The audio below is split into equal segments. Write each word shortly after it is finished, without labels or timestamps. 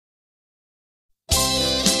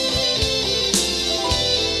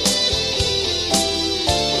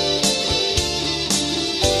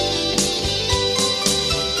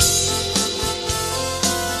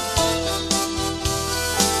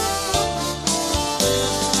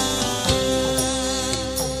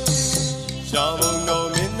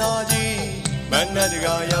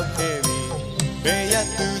Manadagaရောက်ခဲ့ပြီဘယ်ရ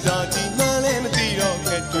သူသာဒီမှလည်းမသိတော့ခ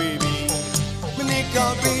က်တွေ့ပြီမနစ်က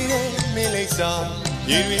ပေးတဲ့မင်းလိမ့်စာ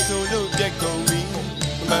ရေတွေဆိုလို့ပြက်ကုန်ပြီ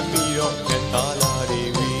မမီတော့ခက်သားလာ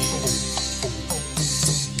ပြီ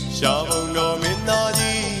ရှားဘုံတော်မင်းသား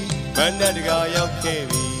ကြီးမန္တတကာရောက်ခဲ့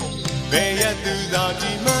ပြီဘယ်ရသူသာ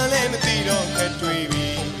ဒီမှလည်းမသိတော့ခက်တွေ့ပြီ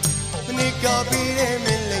မနစ်ကပေးတဲ့မ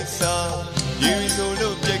င်းလိမ့်စာရေတွေဆို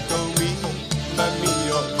လို့ပြက်ကုန်ပြီမမီ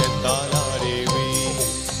တော့ခက်သားလာ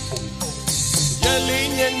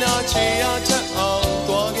လေးညနာချေရချက်အောင်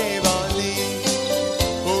သွားခဲ့ပါလိ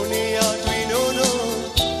ဟိုနေရာတွေ့နိုးနိုး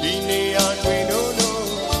ဒီနေရာတွေ့နိုးနိုး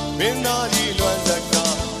မင်းသားကြီးလွမ်းစ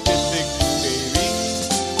ကားတစ်စစ်ကူနေပြီ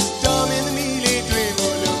တာမင်းသမီးလေးတွေ့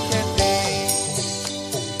ဖို့လိုခက်တယ်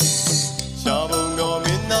ရှားဘုံတော်မ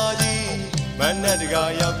င်းသားကြီးမန္တတကာ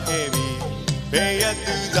ရောက်ခဲ့ပြီဘယ်ရ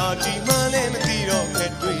သူသာဒီမှလည်းမသိတော့ခ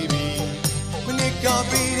က်တွေ့ပြီမနစ်က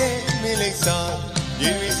ပေးတဲ့မင်းလိမ့်စာ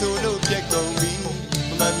ရေတွေဆိုလို့ပြက်ကုန်ပြီ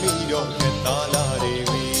မမီတော့ခက်သားလာ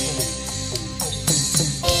ပြီ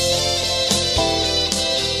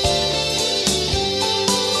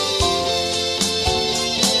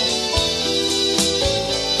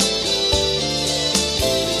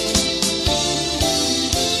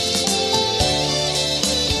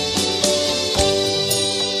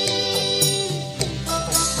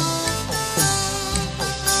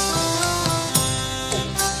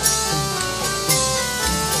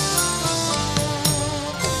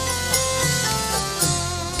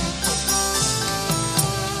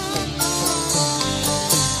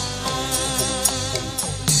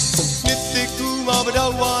မ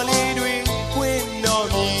တော်ဝါလေးတွေခွင်းတော်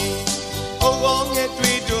မီအုံအောင်ငယ်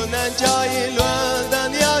တွေတွန်းတန်ကြရင်လွမ်းတန်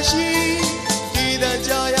များရှိဒီတန်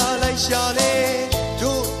ကြရလိုက်ရှာလေ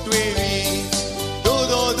တို့တွေ့ပြီတို့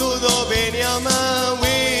သောဘယ်နေရာမှ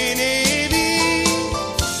ဝေးနေပြီ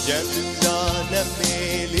ရန်သူသာနဲ့မေ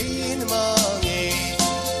လေးနမငယ်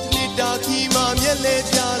နိတာခီမှမျက်လဲ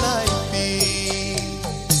ပြလိုက်ပြီ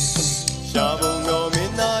ရှားဘုံတော်မ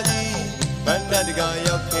င်းသားကြီးမန္တတကာ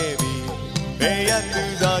ရောက်ခဲ့ပြီဘယ်ရသူ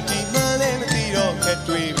သာဒီမှလည်းမသိတော့ခက်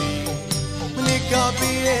တွေ့ပြီမနစ်က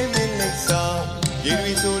ပေးတဲ့မင်းလိမ့်စာရေ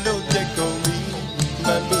တွေဆိုလို့ပြက်ကုန်ပြီမ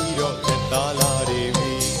မီတော့ခက်သားလာတယ်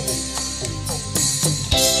ပြီ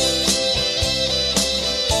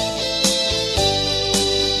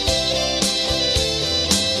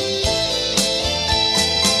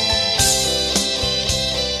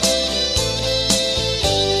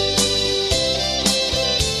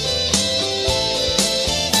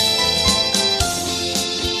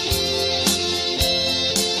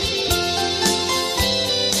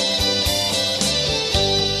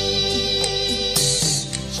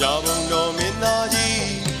ရှားဘုံတော်မင်းသား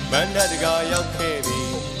ကြီးမန္တတကာရောက်ခဲ့ပြီ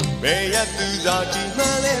ဘယ်ရသူသာဒီမှ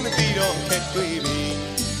လည်းမသိတော့ခက်တွေ့ပြီ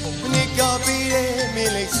မနစ်ကပေးတဲ့မ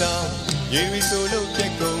င်းလိမ့်စာရေတွေဆိုလို့ပြ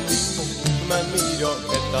က်ကုန်ပြီမမီတော့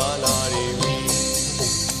ခက်သားလာတယ်ပြီ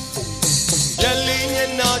ရလေးည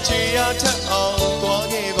နာချေရထက်အောင်သွား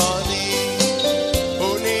ခဲ့ပါသည်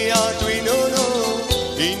ဟိုနေရာတွေ့နိုးနိုး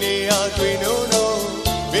ဒီနေရာတွေ့နိုးနိုး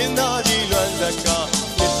မင်းသားကြီးလွမ်းစကား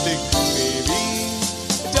တစ်စစ်ကူနေပြီ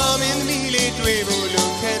မင်းသမီးလေးတွေ့ဖို့လို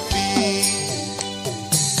ခက်ပြီ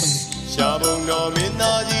ရှားဘုံတော်မင်း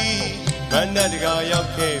သားကြီးမန္တတကာရောက်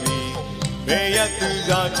ခဲ့ပြီဘယ်ရသူ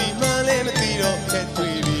သာဒီမှလည်းမသိတော့ခက်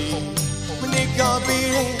တွေ့ပြီမနစ်ကပေး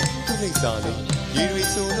တဲ့သူလိမ့်စာလေးရေတွေ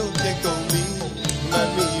ဆိုလို့ပြက်ကုန်ပြီမ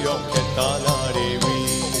မီတော့ခက်သားလာတယ်ပြီ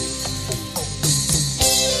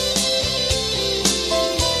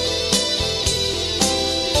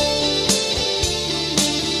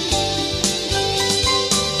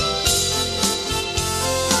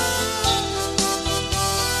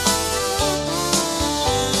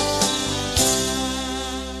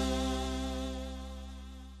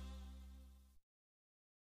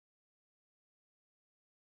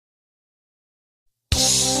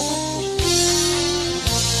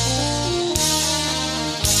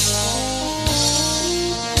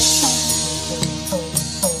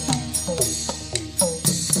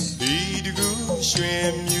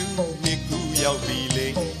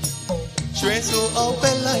ရွှေဆိုအောင်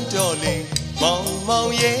ပဲလိုက်တော့လေမောင်မော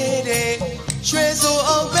င်ရဲတဲ့ရွှေဆို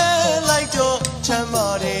အောင်ပဲလိုက်တော့ချမ်းပါ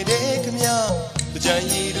တယ်တဲ့ခမကြံ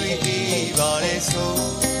ရည်တွေအေးပါတယ်ဆို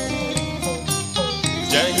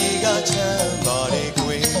ကြံရည်ကချမ်းပါတယ်ကွ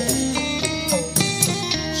ယ်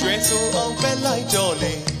ရွှေဆိုအောင်ပဲလိုက်တော့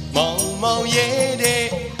လေမောင်မောင်ရဲတဲ့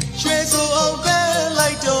ရွှေဆိုအောင်ပဲလို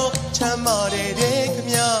က်တော့ချမ်းပါတယ်တဲ့ခ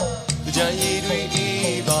မကြံရည်တွေ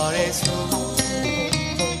အေးပါတယ်ဆို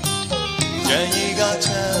ကြံရည်ကချ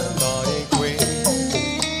မ်းပါတယ်ကွယ်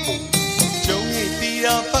ကျုံရည်တီ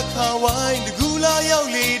တာပတ်ခါဝိုင်းတကူလာရောက်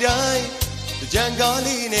လေတိုင်းကြံ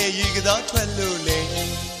da twelule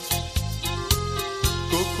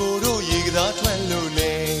Kokoro yigda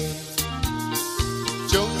twelule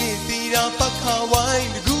Jongi tira pakha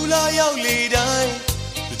wine gula yaw le dai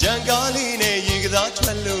Jangali ne yigda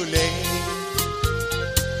twelule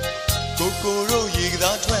Kokoro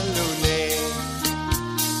yigda twelule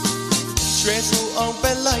Shwe so ong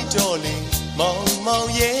pe lai jolly Mong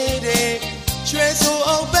ye de Shwe so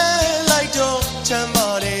ong pe lai do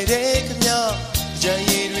Chamba de de kmya Jan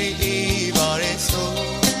ye dwi e ba re so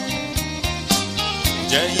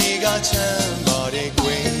Jan ye ga chamba de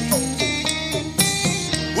kwe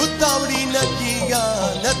Uttawadi nati ga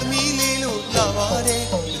natmi le lo la ba de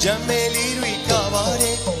Jan me li dwi ka ba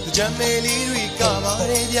de Jan me li dwi ka ba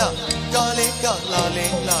de bya Ka le ka la le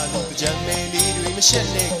la lo Jan me li dwi ma shet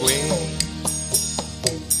ne kwe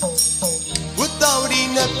Uttawadi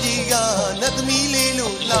nati ga natmi le lo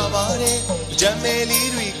la ba de Jan me li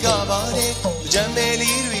dwi ka ba de Jan me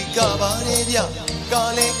li dwi ka ba de bya Ka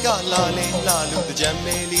le ka la le la lo Jan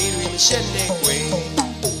me li dwi ma shet ne kwe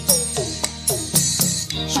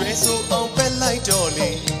Shwe so ong pe lai do le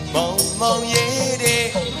Mong ye de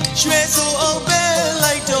Shwe so ong pe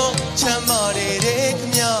lai do Chamba de de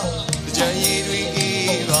kmya Jan ye dwi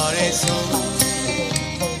e ba re so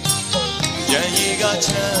Jan ye ga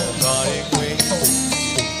chamba de kwe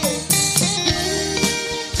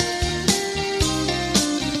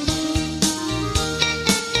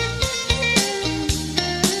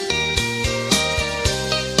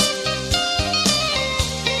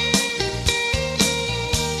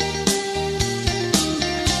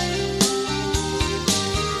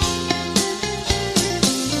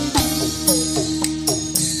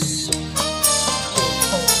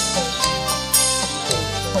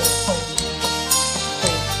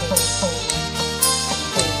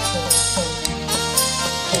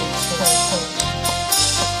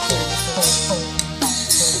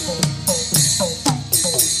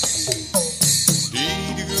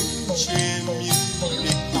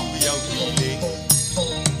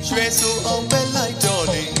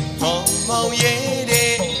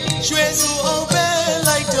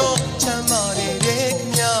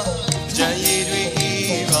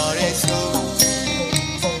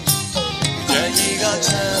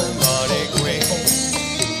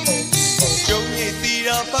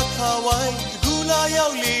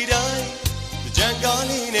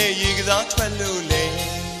Twelule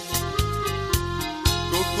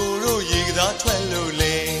Kokoro yigda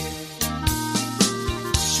twelule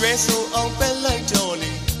Shwe so ong pe lai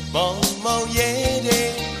jolly Mong ye de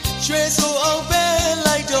Shwe so ong pe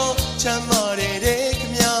lai do Chamba de de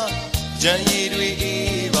kmya Jan ye dwi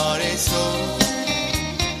e ba re so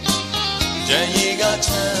Jan ye ga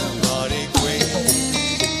chamba de kwe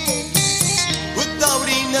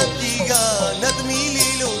Uttawadi nati ga natmi li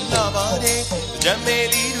lo la ba de Jan me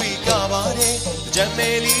li dwi ka ba de Jan me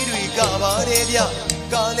li dwi ka ba de bya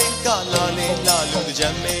Ka le ka la le la lo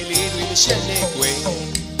Jan me li dwi ma shet ne kwe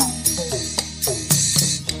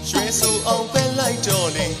Shwe so ong pe lai do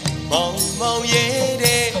le Mong ye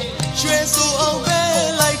de Shwe so ong pe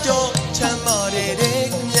lai do Chamba de de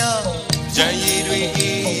kmya Jan ye dwi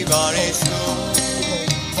e ba re so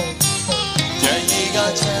Jan ye ga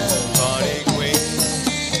chamba de kwe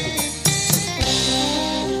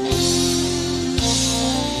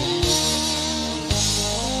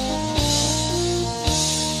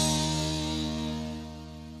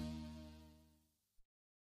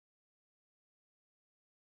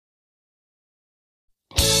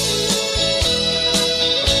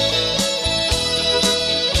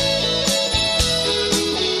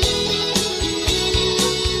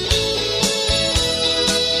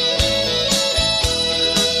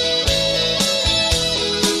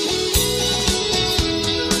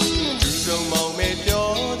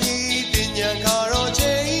Thingyan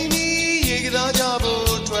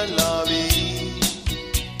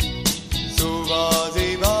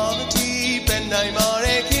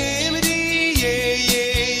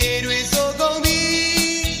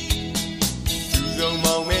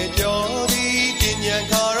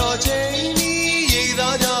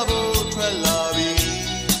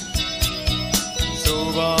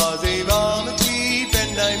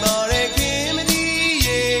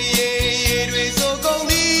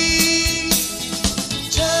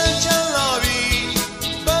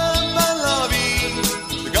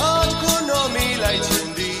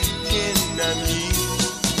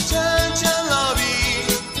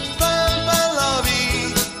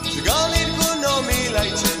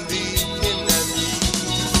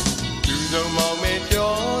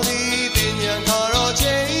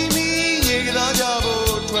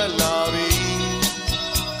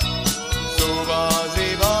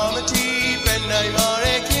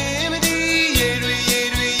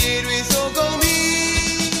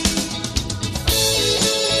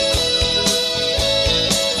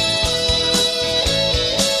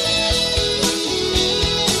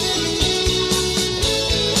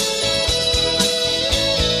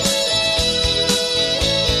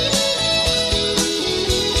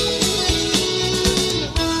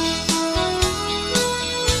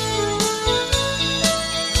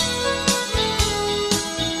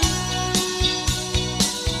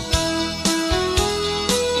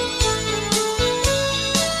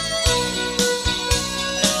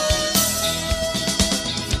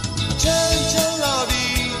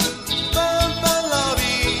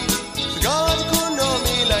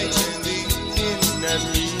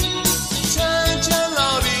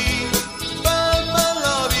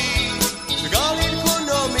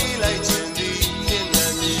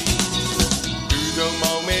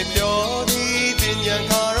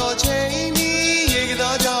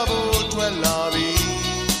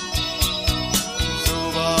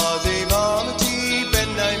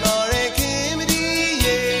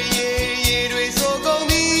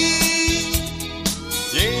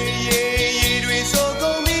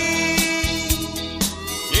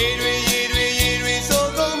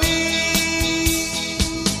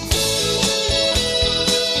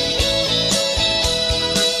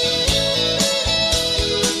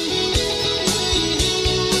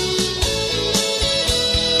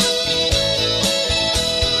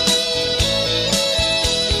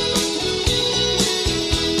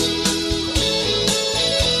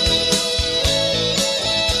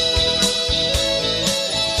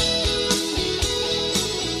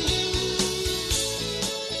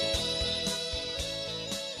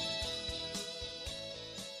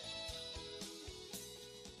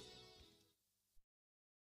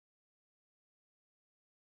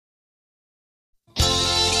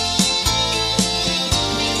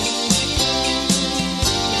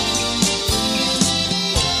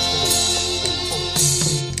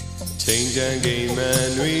Thingyan game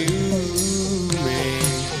and we me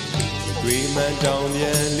we man down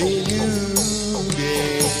yelly you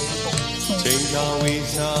day Chain how we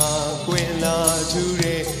saw when la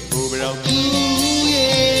today over out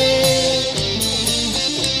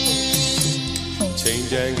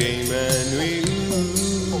Thingyan game and we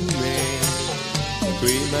me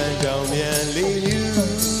we man down yelly you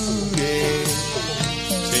day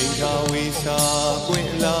Chain how we saw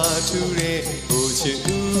when la today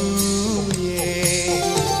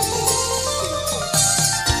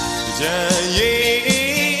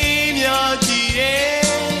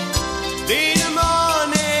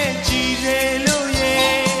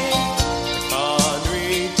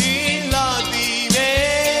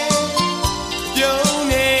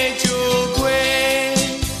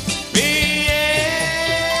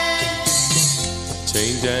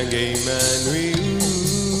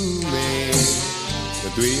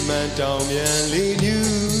Down yan li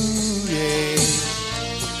new day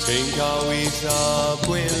Chain ka we sa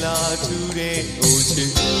pwin la today oh chi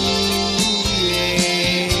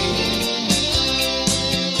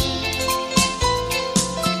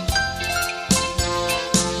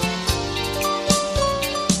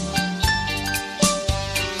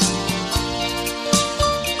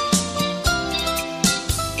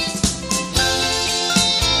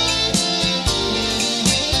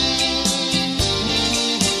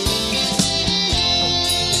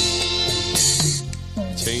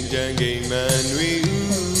Thingyan game and we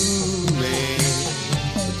me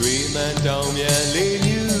we man down yan li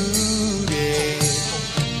new day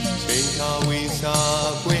Chain ka we sa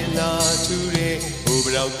pwin la today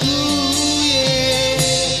over out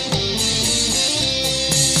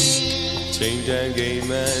Thingyan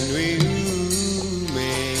game and we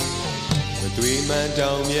me we man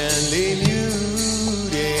down yan li new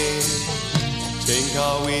day Chain ka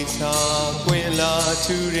we sa pwin la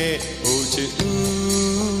today oh chi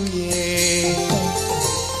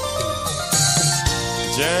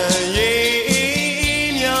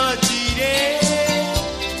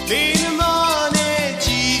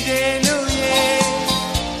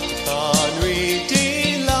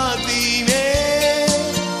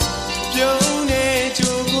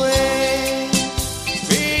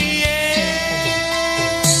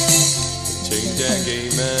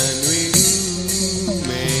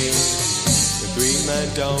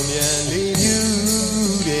Down yan li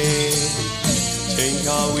new day Chain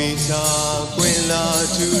ka we sa pwin la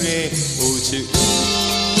today oh chi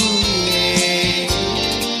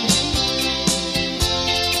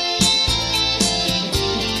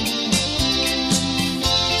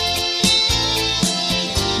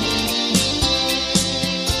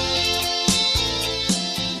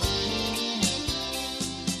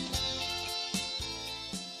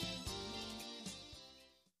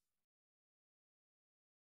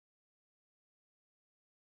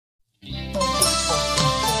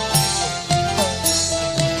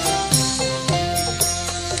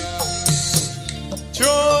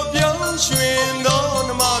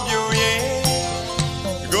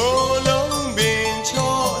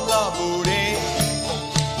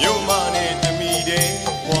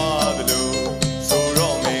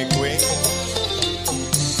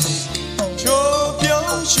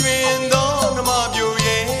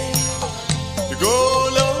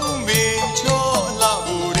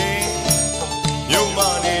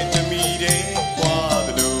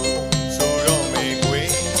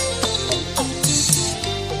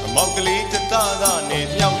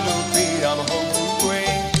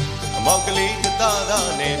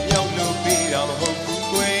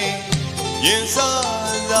Yin sa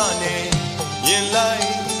za ne yin lai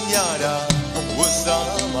ya da wo sa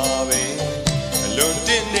ma be lun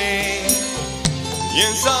tin ne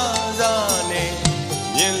yin sa za ne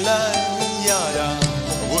yin lai ya da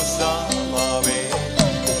wo sa ma be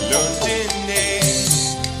lun tin ne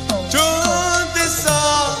tu de sa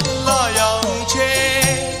la yang che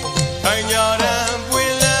hai nya ran pui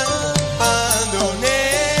lan pan do ne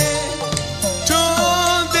tu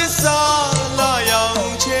de sa la yang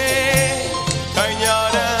che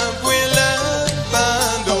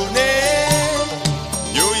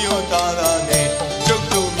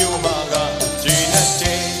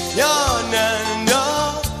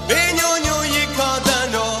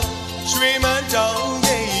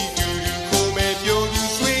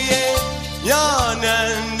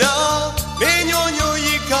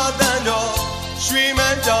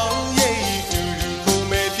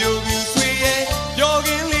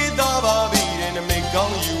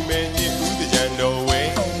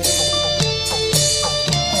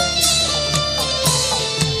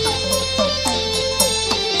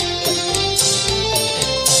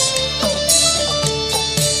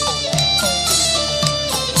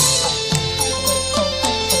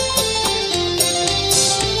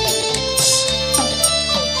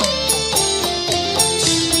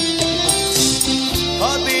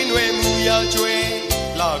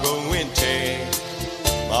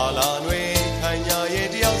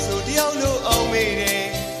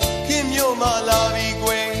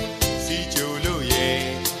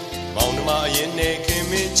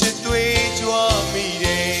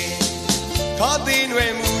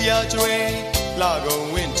ကျွဲလာကုန်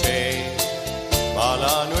ဝင့်ထဲမာ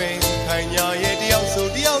လာနွေခိုင်ညာရဲ့တယောက်ဆို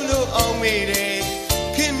တယောက်လို့အောင်မေတယ်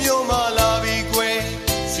ခင်မျိုးမာလာပြီးကွယ်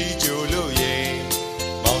စီကြိုလို့ရဲ့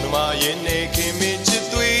မောင်နှမရဲ့နေခင်မင်းချစ်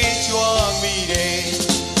သွေးကြွားမိတယ်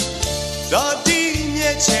ဇာတိမြ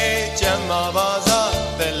က်ချဲကြမ်းမာပါစား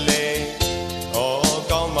သက်လေဩ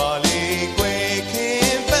ကောင်းပါလေကွယ်ခ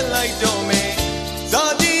င်ပက်လိုက်တော့မယ်ဇာ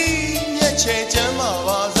တိမြက်ချဲကြမ်းမာ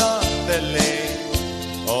ပါစားသက်လေ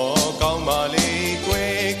ဩကောင်းပါလေကွ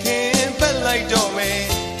ယ်ခင်ပက်လိုက်တော့မယ်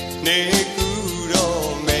နေကူ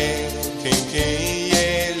တော့မယ်ခင်ခင်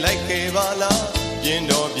ရဲ့လိုက်ခဲ့ပါလားပြင်း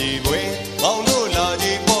တော်ပြေပွဲမောင်တို့လာ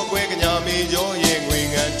ကြီးပေါ့ကွယ်ကညာမေကျော်ရဲ့ငွေ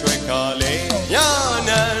ငန်းထွက်ခါလေညာန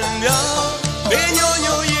န္ဒာဘေညို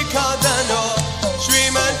ညိုရေခါတန်တော်ရွှေ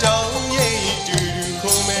မန်းတောင်ရဲ့တူတူ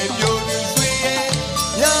ခုံးမဲ့ပြိုသူဆွေရဲ့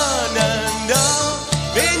ညာနန္ဒာ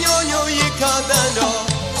ဘေညိုညိုရေခါတန်တော်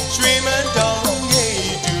ရွှေမန်းတောင်ရဲ့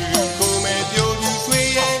တူတူခုံးမဲ့ပြိုသူဆွေ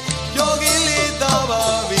ရဲ့ပြောကင်းလေးသားပါ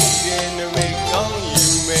ပြီတဲ့နမိတ်ကောင်းယူ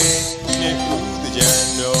မယ်နှစ်ဦးတကြံ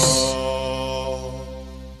တော်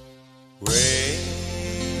ဝေ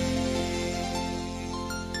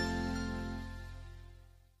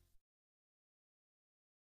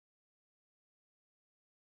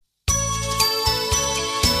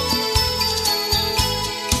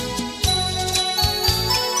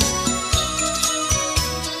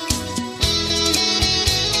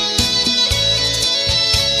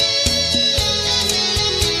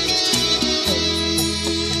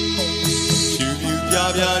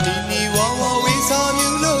ပြာနီနီဝါဝါဝေးစာမြူ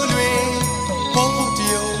လို့လွင်ဟောတ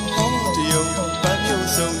ယုံပန်းမြုံ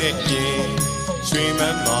ဆုံးတဲ့ပြေရွှေမ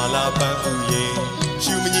န်းမာလာပန်းဥရဲ့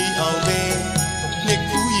ရှူမကြီးအောင်ပဲနှစ်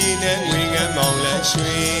ကူးရင်နဲ့ငွေငန်းမောင်လန်း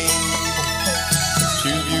ရွှေ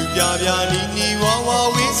ဖြူဖြူပြာနီနီဝါဝါ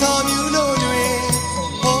ဝေးစာမြူလို့လွင်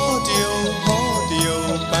ဟောတယုံ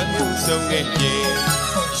ပန်းမြုံဆုံးတဲ့ပြေ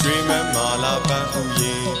ရွှေမန်းမာလာပန်းဥ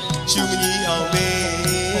ရဲ့ရှူမကြီးအောင်ပဲ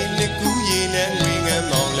နှစ်ကူးရင်နဲ့ငွေ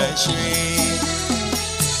မောင်လန်းရွှေ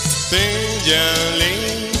သင်္ကြန်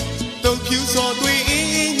လေးတုတ်ဖြူစော်သွေးအင်း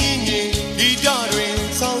ညင်းညင်းဒီကြတွင်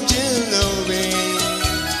ဆောင်ခြင်းလိုပင်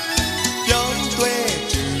ပြောင်းသွဲ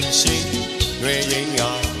တူရှိရွယ်ရင်က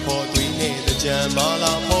ပေါ်သွေးနဲ့ကြံမာ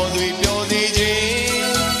လာပေါ်သွေးပြောစေခြ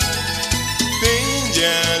င်းသင်္ကြ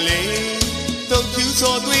န်လေးတုတ်ဖြူ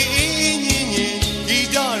စော်သွေးအင်းညင်းညင်းဒီ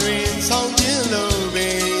ကြတွင်ဆောင်ခြင်းလိုပ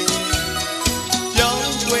င်ပြော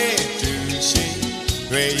င်းသွဲတူရှိ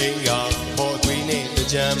ရွယ်ရင်ကပေါ်သွေးနဲ့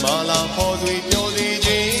ကြံမာလာပေါ်သွေးပြောစေခြ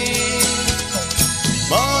င်း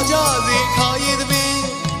မာကြစေခါရည်သပင်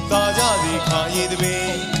တာကြစေခါရည်သပင်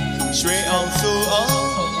ရွှေအောင်ဆိုအောင်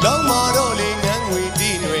လောင်းမာတော့လေငန်းငွေ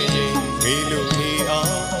တီးရွယ်ရင်မေးလို့နေအော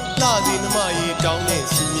င်လှစီနှမရေတောင်းတဲ့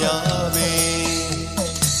စီများပဲ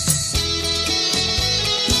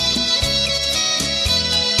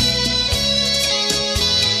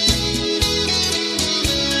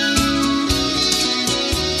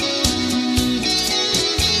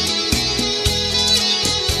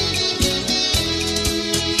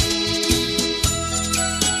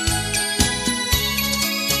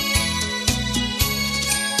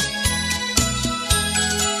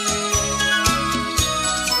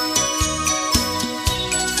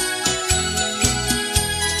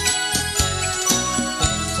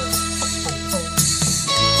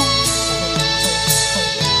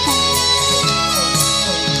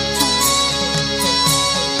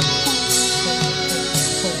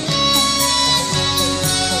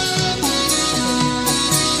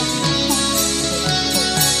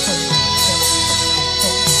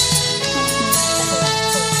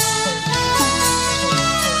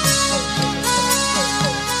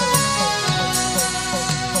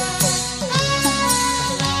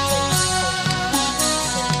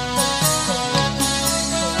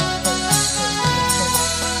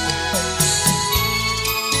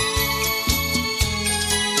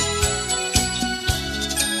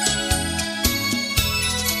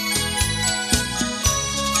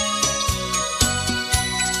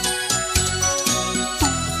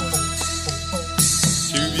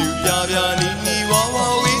ပြာနီနီဝါဝါ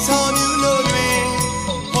ဝေးစာမြူလို့တွင်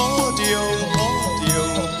ဟောတယုံ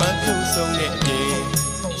ပန်းပြုံးဆုံးတဲ့ပြေ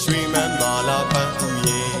ရွှေမန်းမာလာပန်းဥ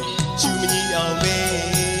ရဲ့ရှူမကြီးအောင်ပဲ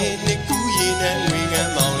နှစ်ကူးရင်နဲ့ငွေင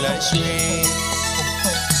န်းမောင်လန်းရွှေ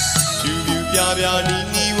ဖြူဖြူပြာနီ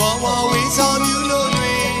နီဝါဝါဝေးစာမြူလို့တွ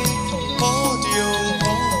င်ဟောတယုံပ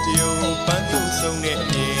န်းပြုံးဆုံးတဲ့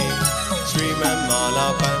ပြေရွှေမန်းမာလာ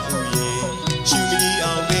ပန်းဥရဲ့ရှူမကြီး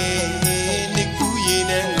အောင်ပဲနှစ်ကူးရင်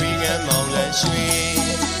နဲ့ငွေငန်းမောင်လန်းရွှေ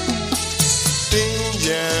သင်္ကြ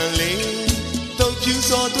န်လေးတုတ်ဖြူ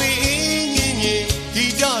စော်သွေးအင်းညင်းညင်းဒီ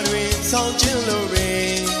ကြတွင်ဆောင်ခြင်းလိုပ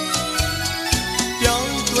င်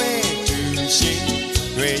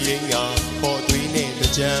ရင်ကပေါ်သွေးနဲ့တ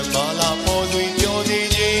ကြံမာလာပေါ်သွေးပြောသေး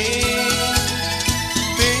ခြင်း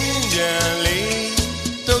သင်ကြံလေး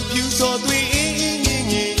တုတ်ပြူစော်သွေးအင်းငင်း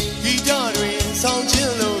ငင်းဂီတတွင်ဆောင်ခြ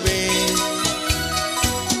င်းလိုပင်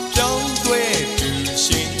ပြောင်းသွဲသူ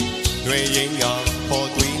ရှင်တွေရင်ကပေါ်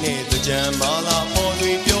သွေးနဲ့တကြံမာလာပေါ်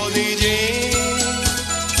သွေးပြောသေးခြင်း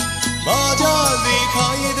မာကြစီခါ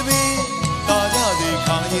ရည်တပင်ကာကြစီ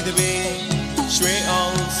ခါရည်တပင်ရွှေအော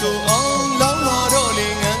င်ဆိုအောင်လောင်းလာတော့လေ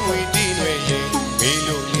ငန်းငွေတီးတွေရဲ့မေ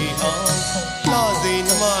လို့နေအောင်လှစေ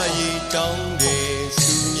နှမရီတောင်းတယ်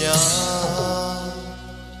စုများ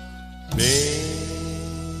မေ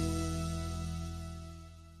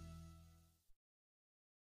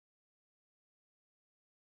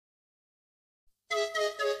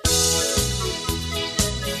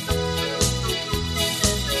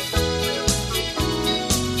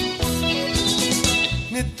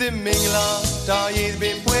နှစ်မင်္ဂလာတာရည်ပ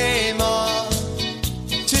င်ပွဲမှာ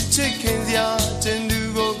ချစ်ချစ်ခင်စရာကျင်သူ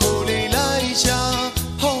ကိုကိုလေးလိုက်ရှာ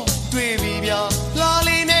ဟောတွေ့ပြီဗျာလာ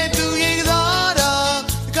လေးနဲ့သူရေကစားတာ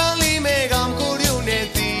ကန်းလေးမဲကမကိုရုံနဲ့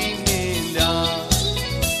တီးနေတာ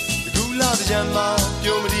အခုလာတဲ့ကြမ်းမှာ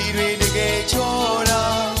ပြုံးမဒီတွေတကယ်ချောတာ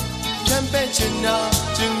ချမ်းပဲ့ချင်တာ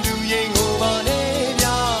ကျင်သူရင်ကိုပါနဲ့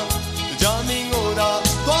ဗျာကြာမင်းကိုသာ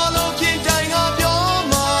သွားလို့ဖြစ်တိုင်းကပြော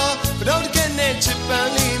မှာဘတော့တကယ်နဲ့ချစ်ပ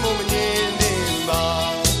န်းလေးမမြင်နေပါ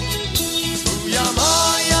ဘူရမာ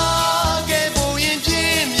ယာကဲဘူရင်ပြ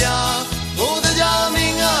င်းမြဘိုးတကြမ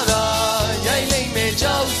င်းကသာရိုက်လိုက်မဲ့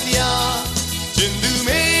ကြောက်စရာကျင်သူ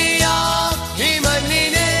မေးယာဟိမိုင်နေ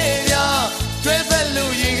နေဗျာတွဲဖက်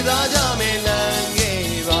လို့ရင်ကစားကြမယ်လမ်း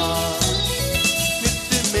ခဲ့ပါ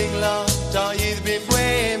နှစ်မင်္ဂလာတာရည်ပင်ပွဲ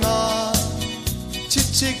မှာချစ်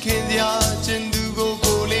ချစ်ခင်စရာကျင်သူကို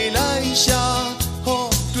ကိုလေးလိုက်ရှာဟော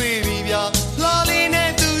တွေ့ပြီဗျာလာလေး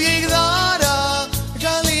နဲ့သူရေကစားတာက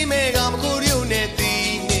န်းလေးမဲကမကိုရုံနဲ့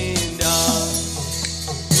တီးနေတာ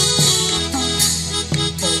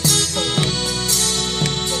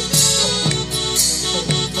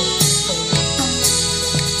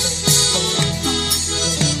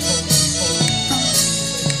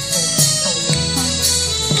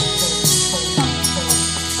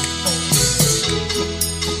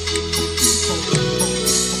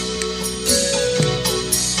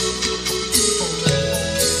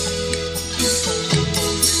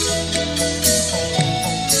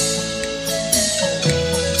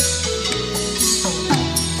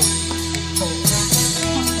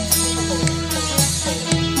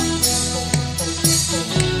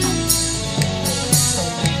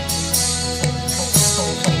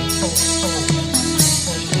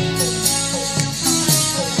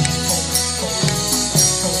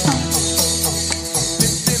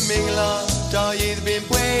တာရည်ပင်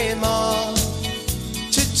ပွဲမှာ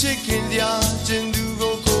ချစ်ချစ်ခင်စရာကျင်သူ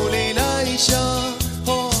ကိုကိုလေးလိုက်ရှာ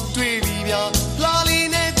ဟောတွေ့ပြီဗျာလာလေး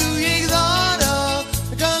နဲ့သူရေကစားတာ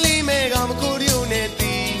ကန်းလေးမဲကမကိုရုံနဲ့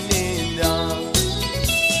တီးနေတာ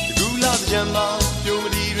အခုလာကြမ်းမှာပြုံးမ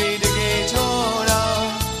ဒီတွေတကယ်ချောတာ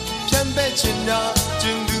ဖြန့်ပဲ့ချင်တာကျ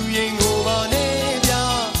င်သူရင်ကိုပါနဲ့ဗျာ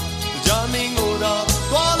ကြာမင်းကိုသာ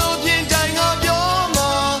သွားလို့ပြင်တိုင်ကပြော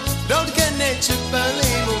မှာတော့တကယ်နဲ့ချစ်ပန်း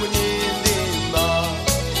လေးကိုမမြင်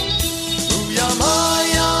မာ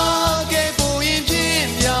ယာကဲဘူရင်ပြင်း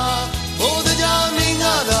မြဘိုးတကြမင်းက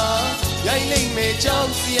သာရိုက်လိုက်မဲ့ကြော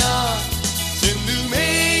က်စရာစင်သူ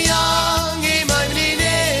မေးယာငေးမိုင်မနေ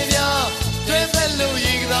နဲ့ဗျာတွဲဖက်လို့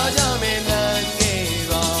ရေကစားကြမယ်လမ်းခဲ့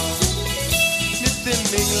ပါနှစ်သိ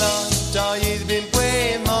မင်္ဂလာတာရည်ပင်ပွဲ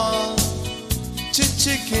မှာချစ်ချ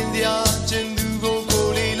စ်ခင်စရာကျင်သူကိုကို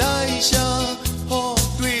လေးလိုက်ရှာဟော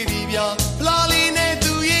တွေ့ပြီဗျာလာလေးနဲ့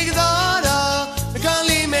သူရေကစားတာကန်း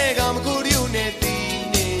လေးမဲကမကိုရုံနဲ့တီး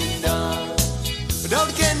နေတာဘတော့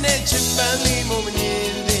တကယ်နဲ့ချစ်ပန်းလေးမမြ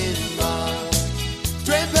င်သေးပါ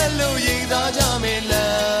တွဲဖက်လို့ရေကစားကြမယ်လ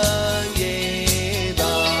မ်းခဲ့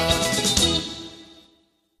ပါ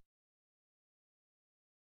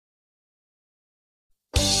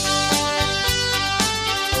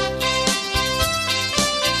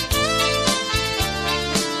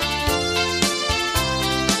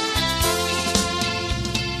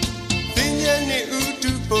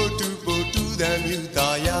မြူတာ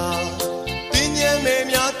ယာတင်းညံမဲ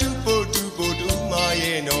များတူဖို့တူမာ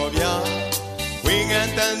ရဲ့နော်ဗျာဝေငံ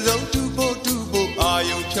တန်ဆုံးတူဖို့အာ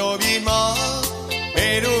ယုံဖြောပြေမှာဘ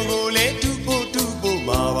ယ်တို့ကိုလဲတူဖို့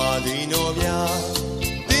မာပါသည်နော်ဗျာ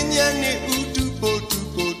တင်းညံနဲ့ဦးတူဖို့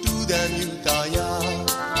တန်မြူတာယာ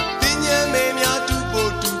တင်းညံမဲများတူ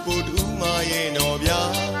ဖို့မာရဲ့နော်ဗျာ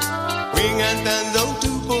ဝေငံတန်ဆုံး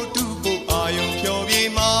တူဖို့အာယုံဖြောပြေ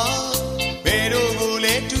မှာဘယ်တို့ကို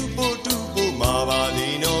လဲတူဖို့မာပါသ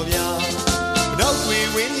ည်နော်ဗျာတော့တွေ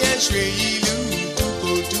ဝင်းရဲ့ရွှေရီလူ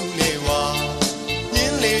တူ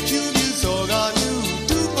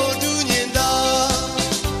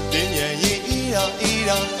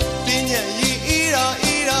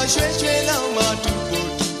ရွှဲရွှဲလောက်မှတူဖို့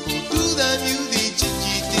တူသံမြူသည်ချစ်ကြ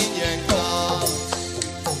ည်တင်ញံခါ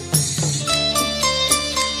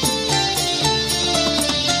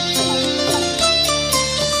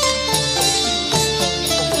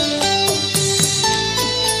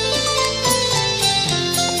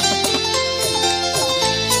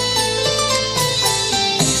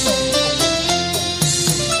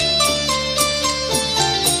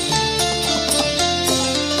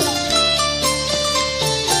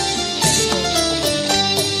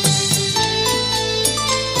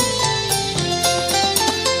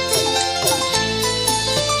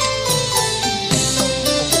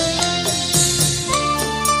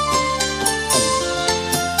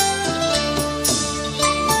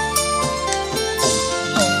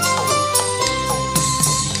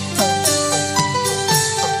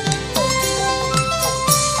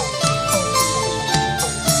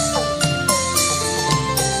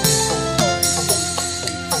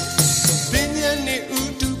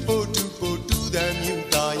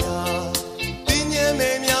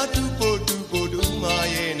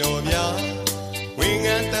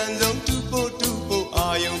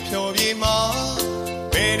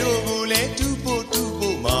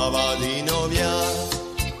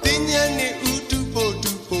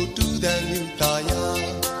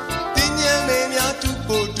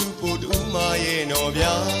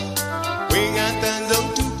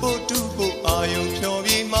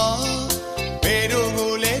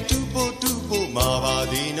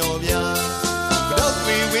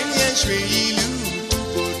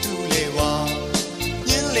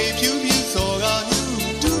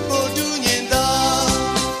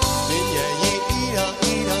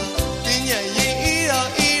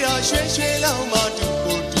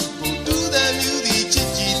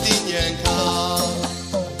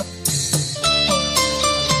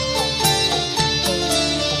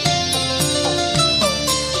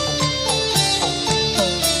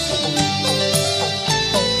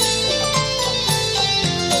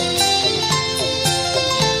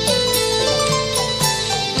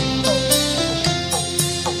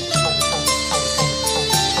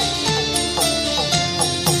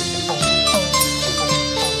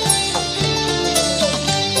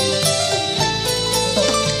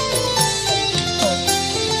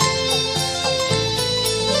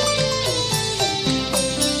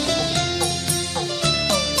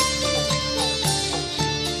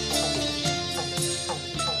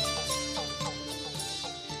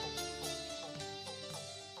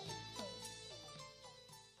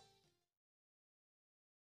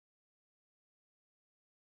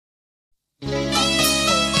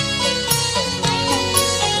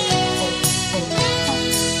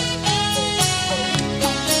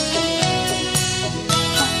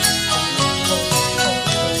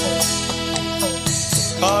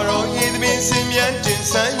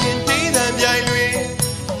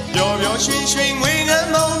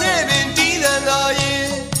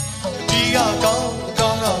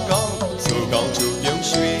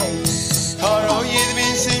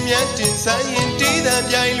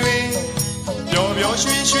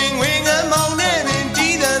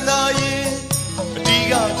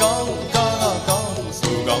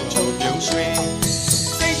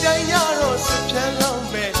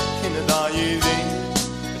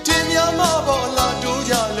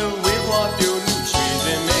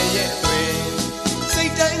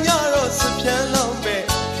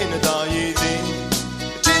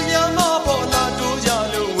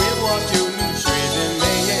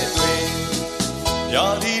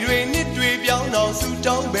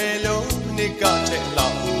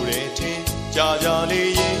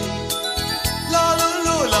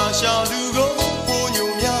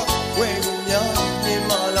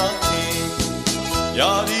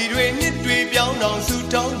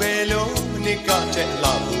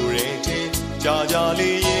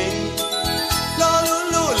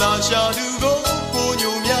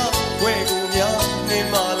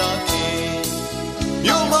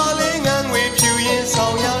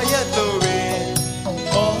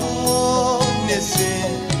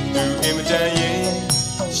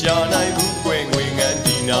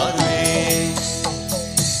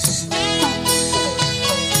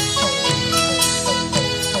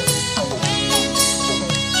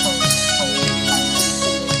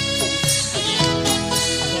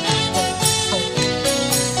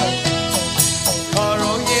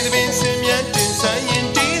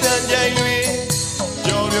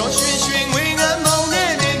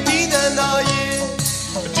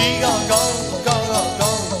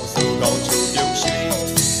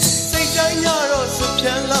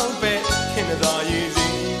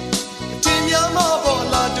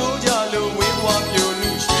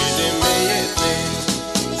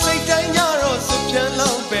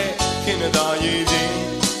တာရည်စင်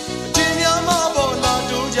အချင်းများမပေါ်လာ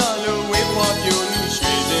တိုးကြလို့ဝင်းဖွားပြိုလူ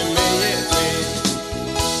ရွှေစင်မင်းရဲ့အတွင်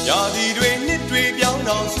ရာသီတွေနှစ်တွေပြောင်း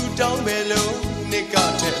တော့ဆူတောင်းပဲလို့နှစ်က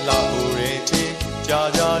ထက်လာဖို့ရဲထဲကြာ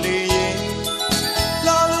ကြာလေးရင်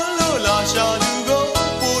လာလို့လာရှာလူကို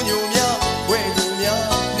ပိုညိုများဝဲလူများ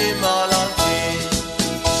နေမလာခင်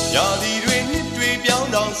ရာသီတွေနှစ်တွေပြောင်း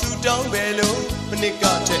တော့ဆူတောင်းပဲလို့နှစ်က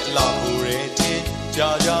ထက်လာဖို့ရဲထဲကြာ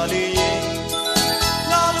ကြာလေးရင်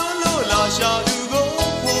လာလို့လာရှာလူကို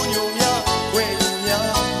ပိုညိုများဝဲလူများ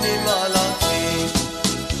နေမလာခင်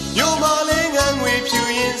ညိုမလေးငန်းငွေဖြူ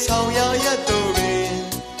ရင်ဆောင်ရရက်တို့ပင်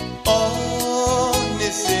အော်နှ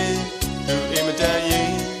စ်စဉ်သူအိမ်မတန်ရ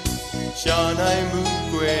င်ရှာနိုင်မှု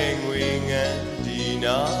ကွယ်ငွေငန်းဒီ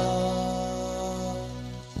နာ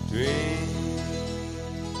တွင်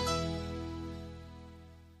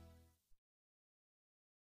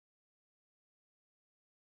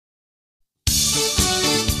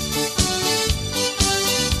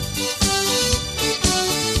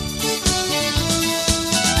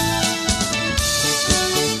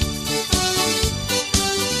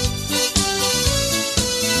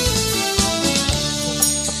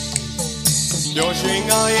ပျော်ရွှင်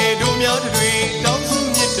ငါရဲ့တို့များတွေတောင်းစု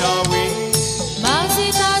မြတ်တာဝေမာစီ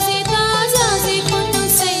တာစီတာကြစီခွန်းတို့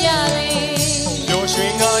ဆက်ရတွေပျော်ရွှ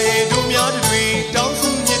င်ငါရဲ့တို့များတွေတောင်းစု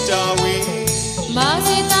မြတ်တာဝေမာ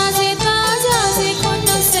စီတာစီတာကြစီခွန်း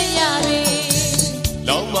တို့ဆက်ရတွေ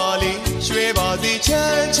လောင်းမာလေးရွှဲပါသည်ချ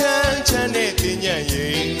မ်းချမ်းချမ်းနဲ့တင်ညံ့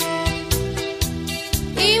ရဲ့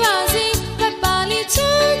ဒီပါစီပတ်ပါလေးချ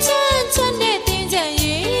မ်းချမ်းချမ်းနဲ့တင်ကြ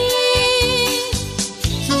ရဲ့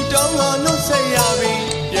သူတောင်းကနှုတ်ဆက်ရပြီ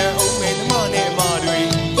ပြန်အောင်မယ်ဓမ္မနဲ့အမတွေ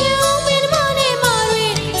ပြန်အောင်မယ်ဓမ္မနဲ့အမတွေ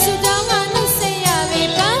သူတောင်းကနှုတ်ဆက်ရပြီ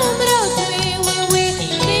ဘာမလို့တွေဝေဝေ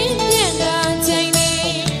တင်းပြန်ကချိန်နေ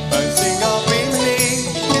ပန်းစင်ကပေးမလေး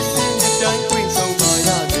နှစ်စဉ်တစ်တိုင်းတွင်ဆုံးပါရ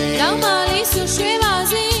စေလောင်းပါလေးဆူရွှဲပါ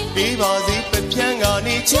စေပေးပါစေပပြန်းက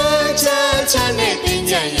နေချမ်းချမ်းချမ်းနဲ့တင်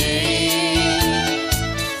ညံ့ရဲ့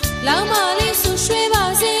လောင်းပါလေးဆူရွှဲပါ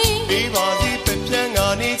စေပေးပါစေပပြန်းက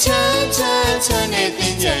နေချမ်းချမ်းချမ်းနဲ့တ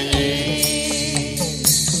င်ညံ့ရဲ့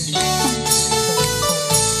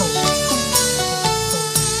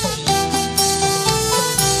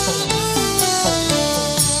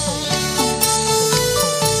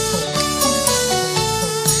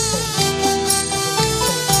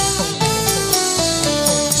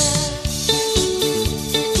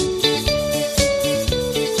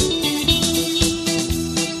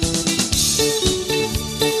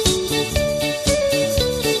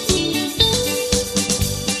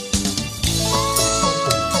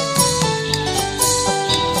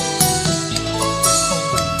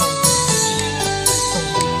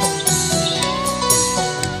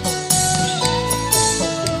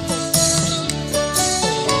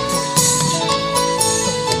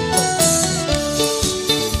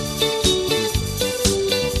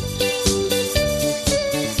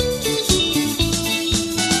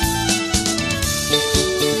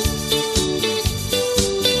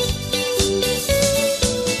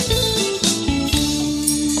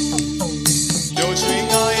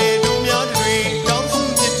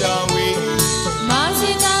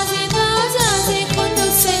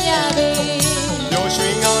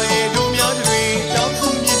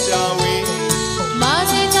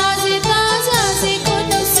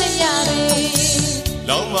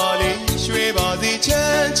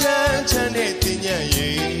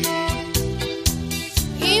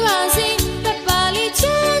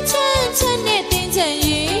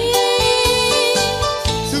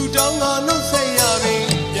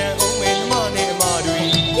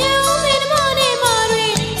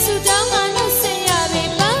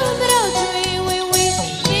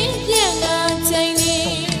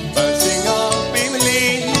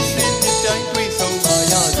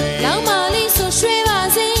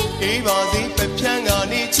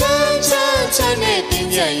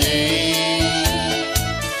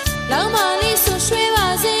လောင်းပါလေးဆူရွှဲပါ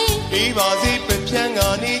စေပေးပါစေပပြန်းက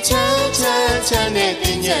နေချမ်းချမ်းချမ်းနဲ့တ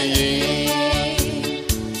င်ညံ့ရဲ့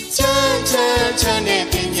ချမ်းချမ်းချမ်းနဲ့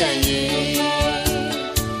တင်ညံ့ရဲ့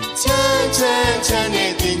ချမ်းချမ်းချမ်း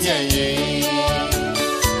နဲ့တင်ညံ့ရဲ့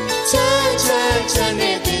ချမ်းချမ်းချမ်း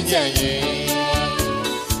နဲ့တင်ညံ့ရဲ့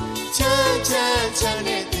ချမ်းချမ်းချမ်း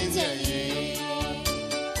နဲ့တင်ညံ့ရဲ့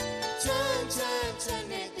ချမ်းချမ်းချမ်း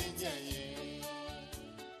နဲ့တင်ညံ့ရဲ့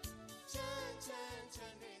ချမ်းချမ်းချ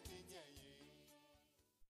မ်းနဲ့တင်ညံ့ရဲ့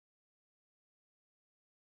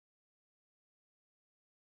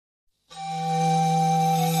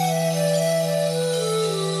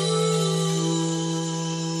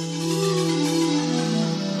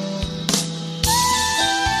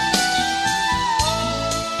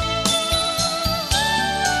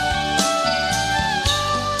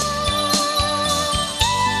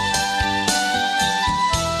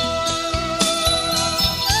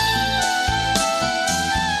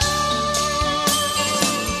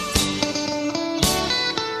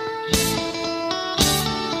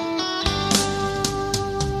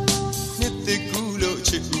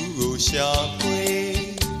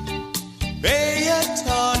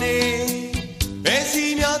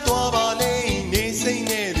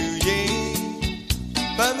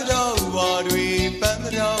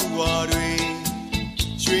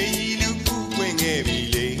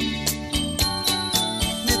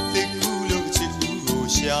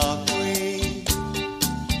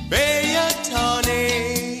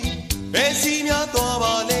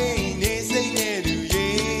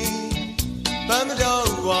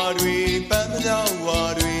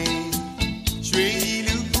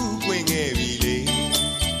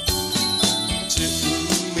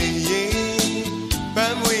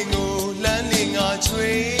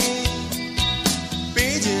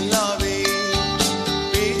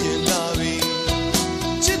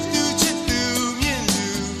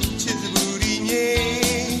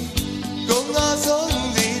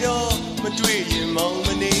မောင်မ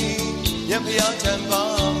နေမြတ်ဖျားထံပါ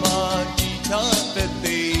မှာတည်ထားသက်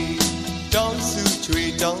သေးတောင်းစုချွေ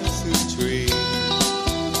တောင်းစုချွေ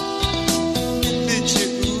တစ်ချစ်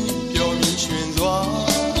ဦးပျော်မြူရွှင်စွာ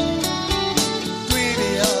တွေ့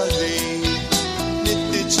ရစေနှစ်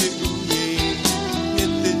တစ်ချစ်ဦးရေနှ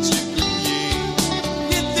စ်တစ်ချစ်ဦးရေ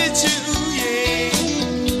နှစ်တစ်ချစ်ဦးရေ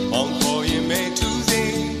မောင်ခေါ်ရင်မဲထူးစေ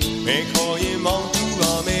မဲခေါ်ရင်မောင်ထူး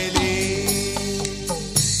ပါမယ်လေ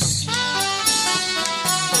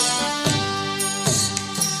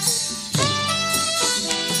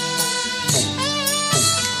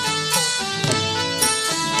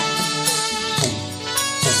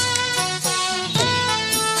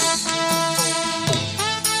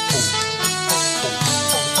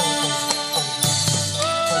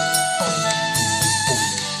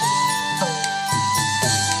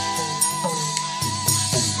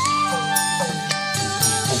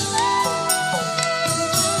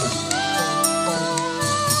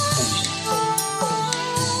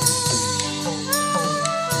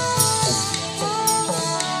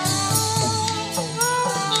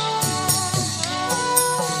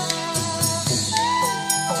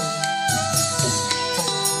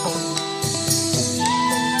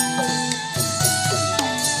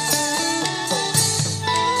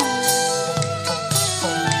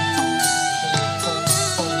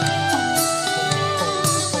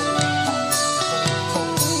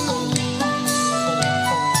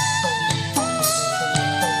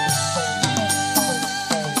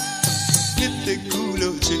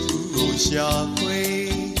ရှာခွေ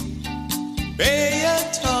ဘယ်ရ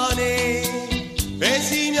ထားနေဘယ်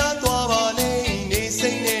စီများသွားပါလဲနေစိ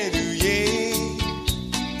မ့်နေသူရေ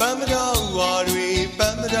ပန်းမတော်ဝါတွေပ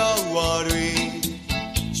န်းမတော်ဝါတွေ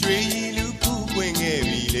ရွှေရည်လူဖူးပွင့်ခဲ့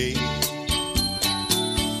ပြီလေ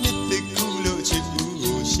နှစ်တကူလို့ချစ်ဘူး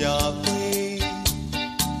ကိုရှာခွေ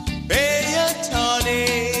ဘယ်ရထားနေ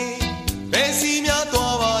ဘယ်စီများ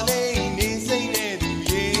သွားပါလဲနေစိမ့်နေသူ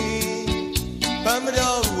ရေပန်းမ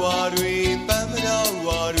တော်ဝါတွေ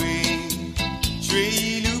ရွှေရ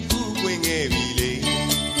ည်လူဖူးပွင့်ခဲ့ပြီလေ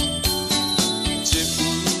ချစ်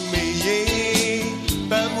ဘူးမေရေ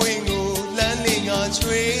ပန်းပွင့်ကိုလှမ်းလေးငါ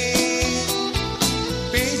ချွေ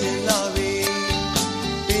ပေးရင်လာပဲ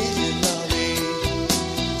ပေးရင်လာပဲ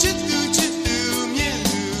ချစ်သူမြင့်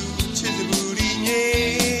သူချစ်သူဒီမြေ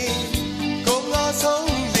ကိုငါ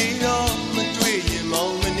ဆုံးသေးတော့မတွေ့ရင်မော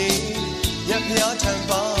င်မနေညဖျားထံ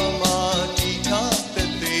ပါမှာတီထားသ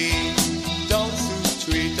က်သေးတောင်းစု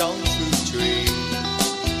ချွေတောင်းစုချွေ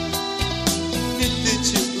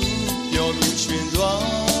ရွှင်စွာ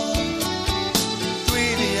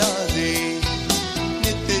တွေ့ရစေနှ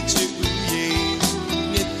စ်တစ်ချစ်ဦးရေ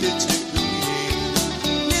နှစ်တစ်ချစ်ဦးရေ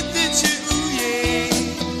နှစ်တစ်ချစ်ဦးရေ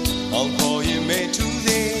မောင်ခေါ်ရင်မဲထူး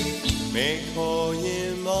စေမဲခေါ်ရ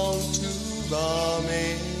င်မောင်ထူးပါမ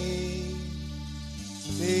ယ်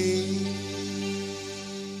လေ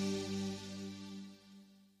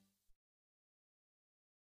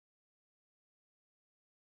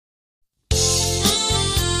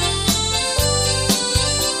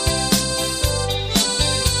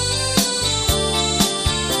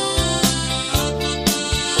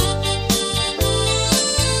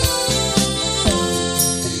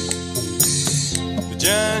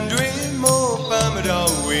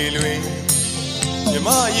မြမ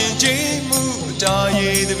ရင်ကျေးမှုတာရ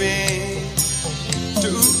ည်သပင်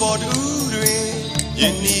တူပေါ်တူတွင်ယ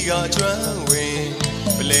င်းဤကကျွမ်းဝင်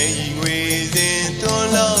ပလဲဤငွေစဉ်တွန်း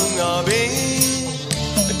လောင်းငါပင်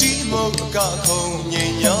အတိမုတ်ကခုံငိ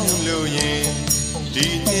မ်ညောင်းလို့ရင်ဒီ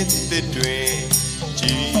နှစ်သစ်တွင်ကြ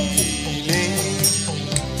ည်လင်း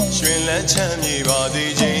ရွှင်လန်းချမ်းမြေပါ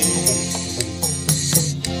သေးခြင်း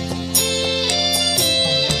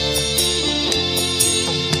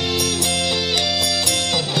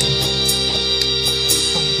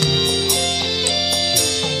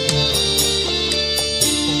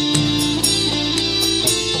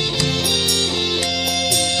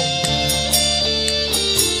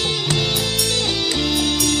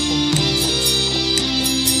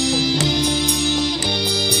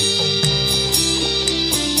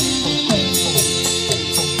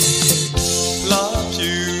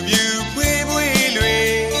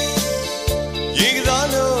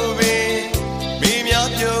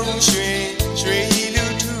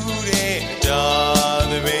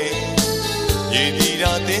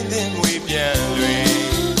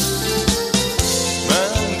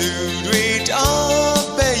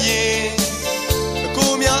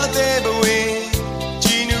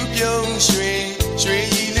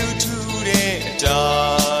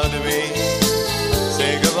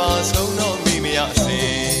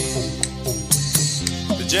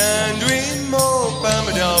ကြံတွင်မောပန်းမ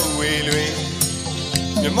တော်ဝေလွင်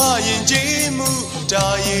Myanmar Jimu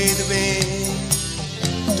Daye the Bay.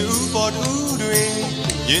 Do but Udwin,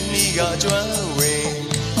 Yeniga Joy,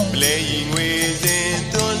 playing within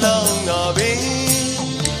the long away.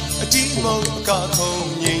 A demo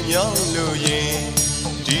Kakon Yin Yang Luyin,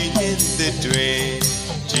 deep in the drain,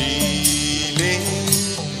 Jilin,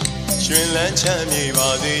 Shrinland Chammy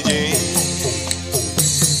Badi.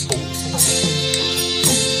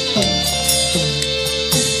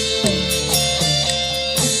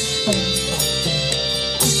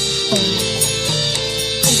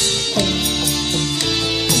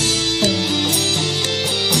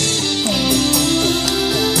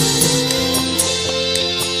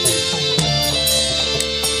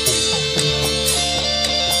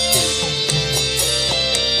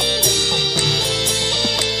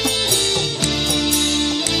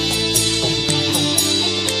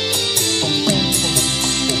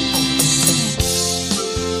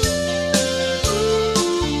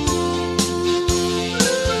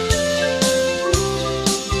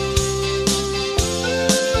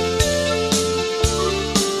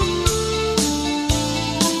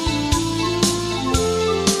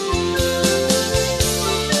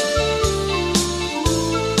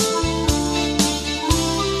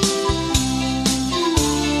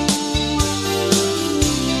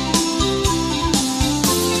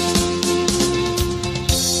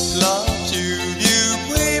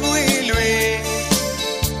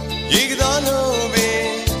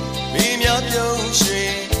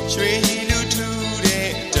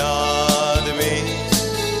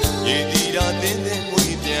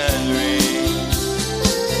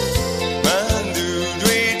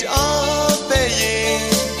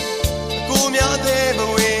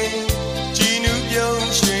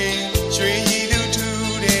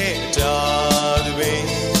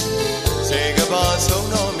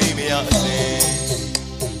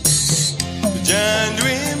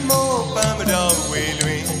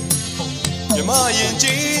 Myanmar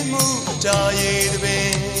Jimu Daye the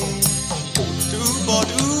Bay. Do but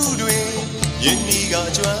Udwin, Yeniga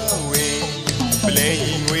Joy,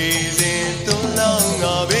 playing within the long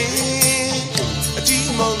away. A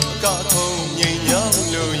demo Kakon Yin Yang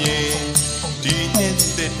Luyin, deep in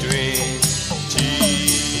the drain,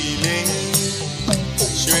 Jilin,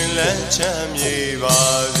 Shrinland Chamye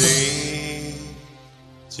Badi.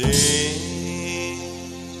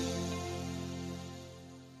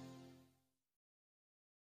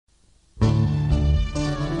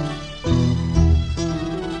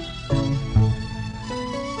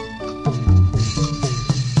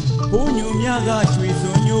 Yaga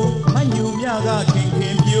Twisonyo, Manu Yaga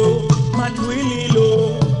King Pio, Matwililo,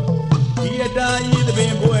 Yada the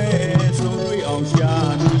Bemboe, so we on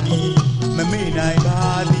Shadi, Mamina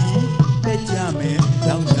Bali, Pejame,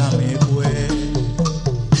 Dangame,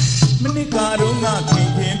 Manikarunga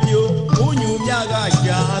King Pio, Unu Yaga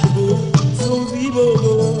Shadu, so Vivo,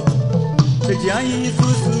 the Jai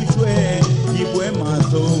Susue, Ibuema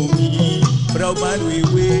so me, Brabadwi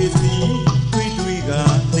Wezi, Twiga,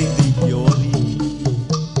 they your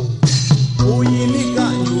Uyinika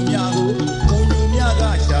Yumiago, Uyumiaga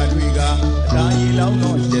Shadwiga, Daila no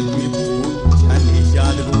Shetwibu, Chani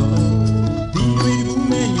Shadu. The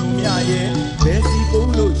women Yumiaye, Bessie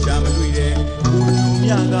Polo Shamadwide,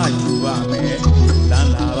 Uyumiaga Chubame,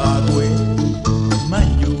 Lanavagwe,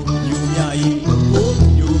 Manu, Yumiai,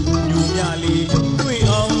 Yumiali, we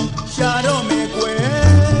own Shadow Mekwe.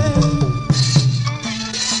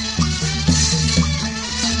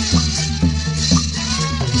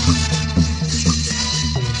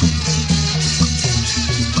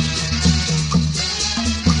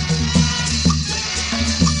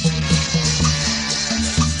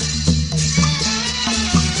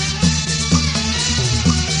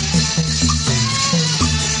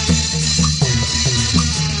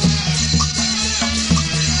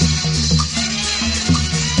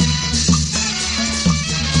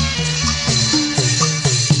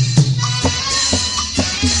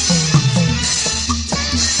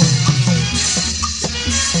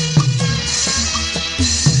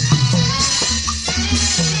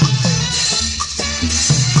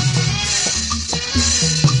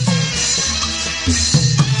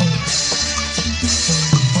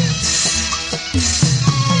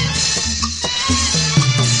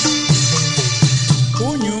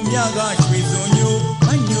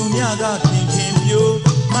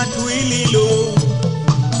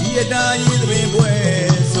 Yada the Bemboe,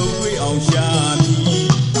 so we on Shami,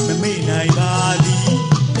 Mamina Bali,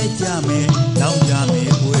 Pejame, Dangame,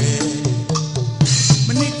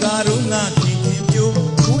 Manikarunga King Pio,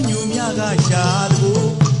 Unyumiaga Shadu,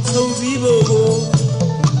 so Vivo,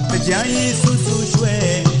 the Jai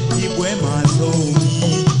Susue, Ibuema so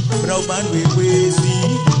me. ban we crazy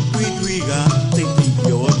we ga think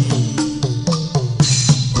your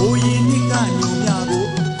oh yin ni ka nyu mya go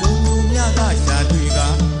nyu mya ga sha twi ga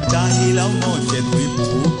da hi law no shet twi bu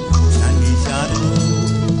san ni sha do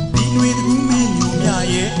di twi du me nyu mya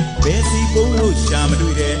ye be si bo lo sha ma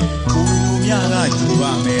twi de nyu mya ga chu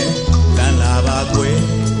ba me lan la ba kwe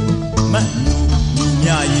ma nyu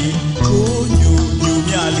mya ye oh nyu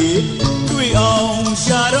mya le twi ong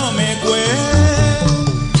sha do me kwe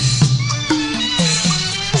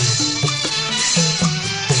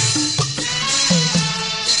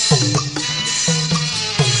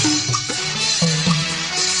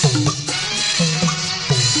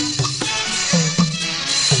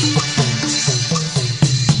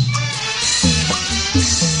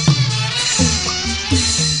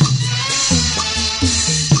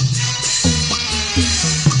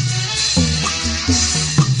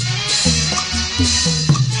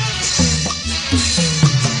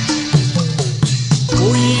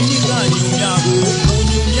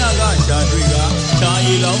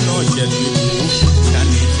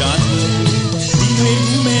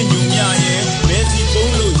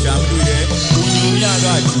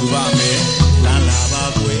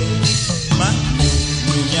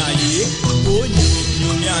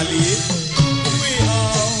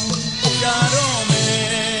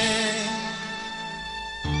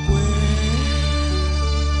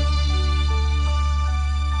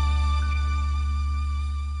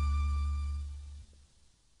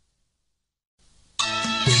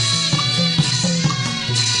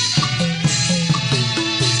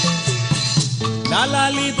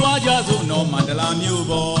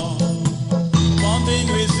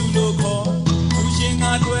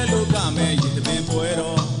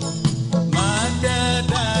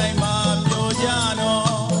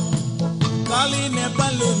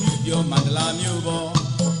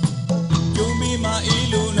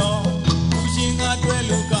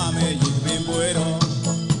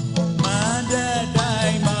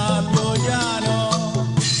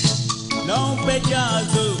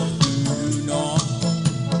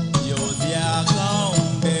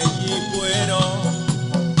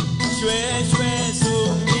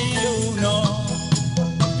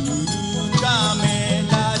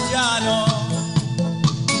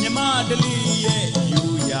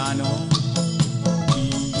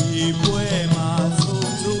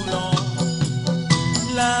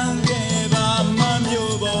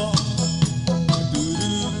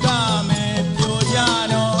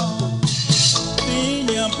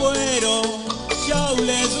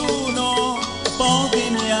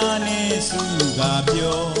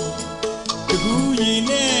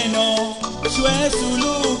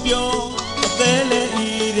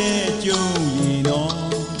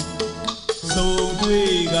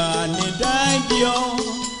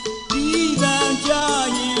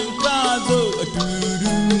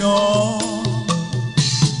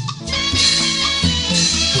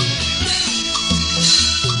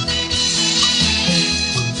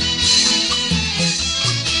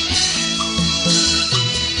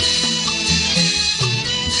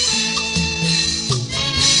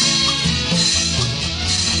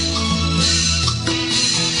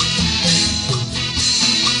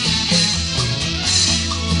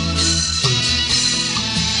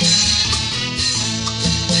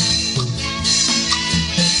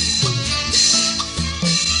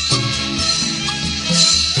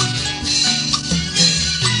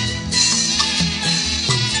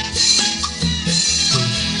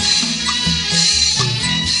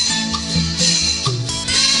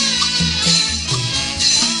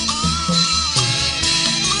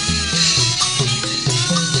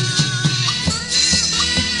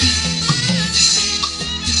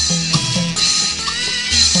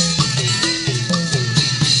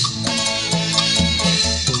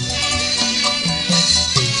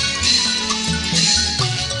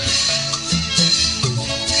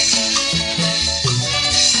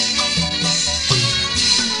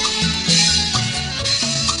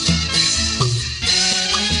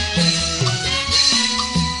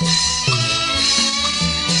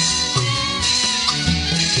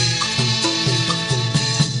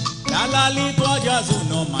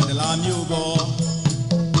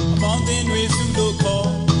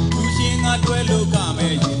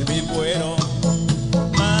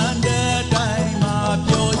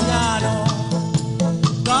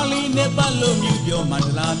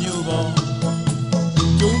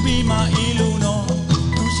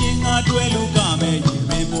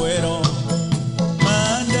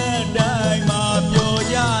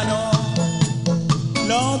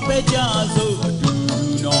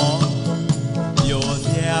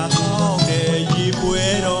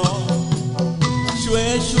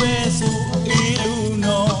Shwe shwe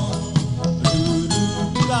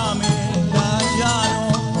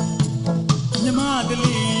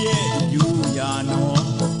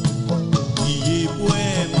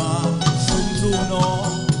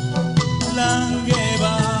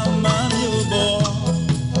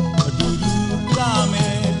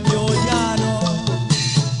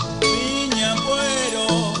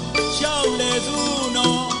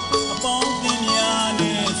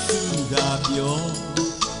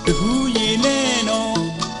The Guyineno,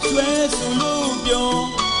 Sweat Sulubio,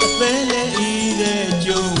 a Pele Ide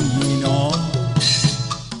Jumino.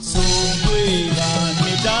 So we got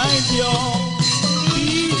me die,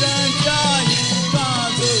 even dying,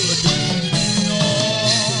 Father.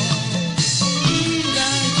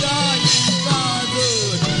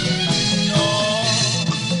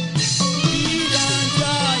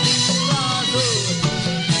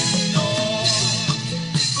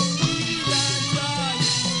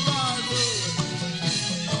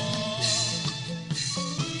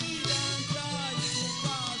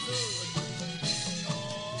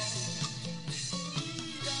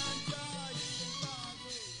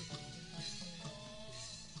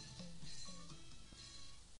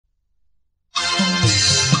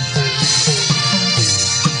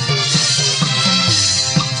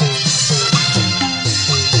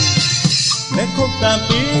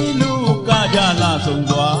 Tampilu kajala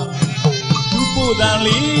songwa, lupo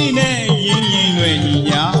danline yin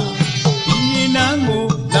niya, inangu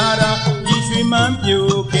lara iswi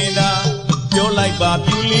mampyo kenda, yo like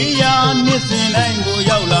bapulia nisinango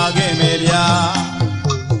yaula gemeria,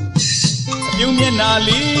 yumye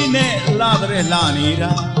naline ladre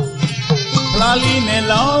lanira, plaline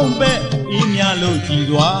laumbe inya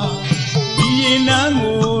lochidwa,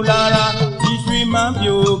 inangu lara iswi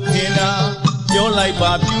mampyo kenda. Yo like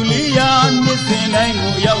Babulia, missing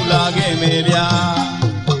ango yaula gemeria.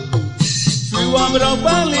 Suamro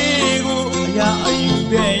Baligo, ya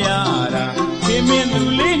ayudeyara. Came in to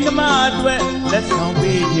link my dwell, let's go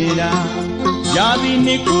be here. Yadi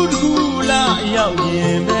Nikudula, Yaw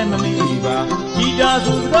Yemeniva. He does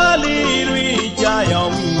Rally,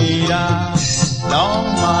 Jayamira. Long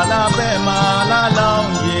Malabe Mala,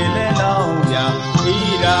 long Yele, long ya.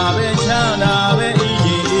 Ida Bechana,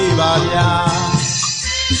 Balia.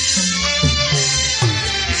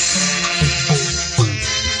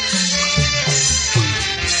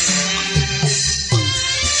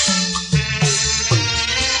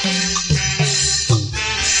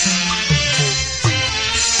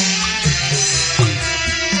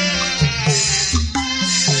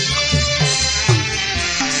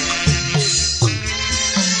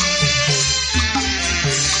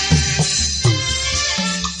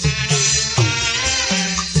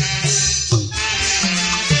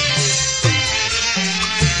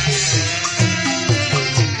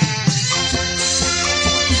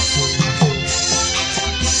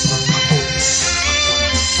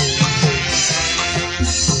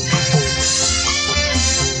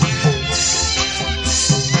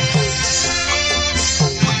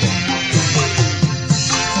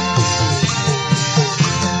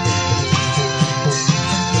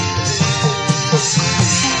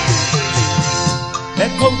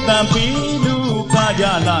 Tampilu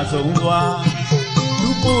kajala songwa,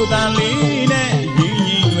 lupo danline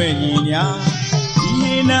yin niya,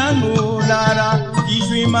 inangu lara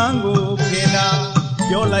iswi mango kena,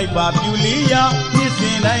 yo like bapulia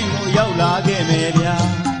nisinango yaula gemeria.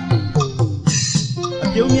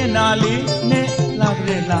 Yumye naline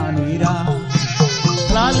ladre lanira,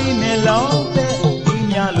 plaline laumbe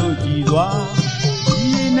inya lochidwa,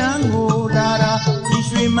 inangu lara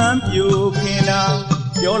iswi mampyo kena.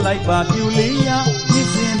 Yo like Babulia,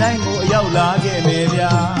 missing ango yaula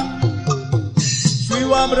gemeria.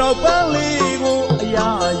 Swiwa bro Baligo,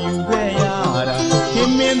 ya ayudeyara.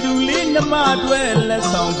 Came in to link my dwell, let's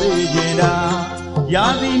go be here.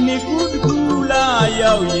 Yadi Nikudula,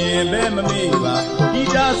 Yaw Yemeniva. He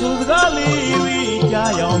does Rally,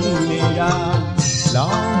 Jayamira.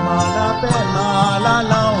 Long Malabe Mala,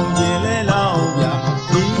 long Yele, long ya.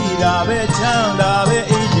 Ida Bechanda,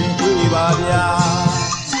 Balia.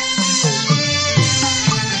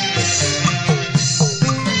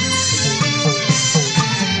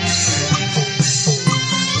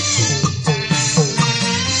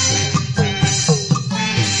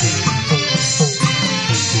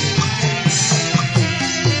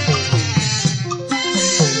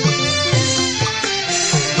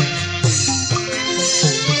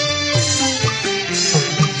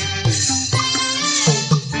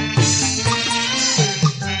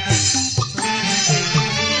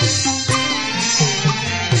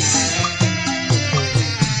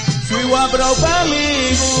 Bro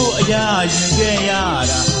Baligo, ya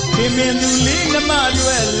ayudeyara. Came in to link my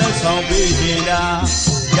dwell, let's go be here.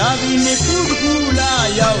 Yadi Nikudula,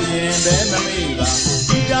 Yaw Yemeniva.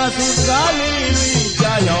 He does Rally,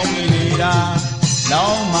 Jayamira.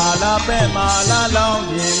 Long Malabe Mala, long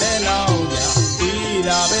Yele, long ya.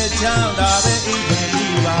 Ida Bechanda,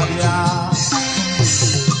 Balia.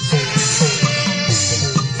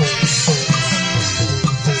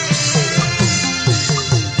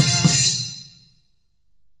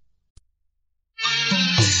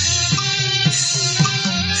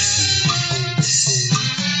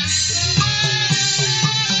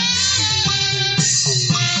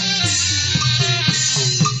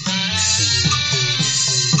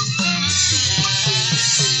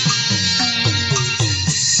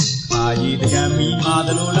 the Gami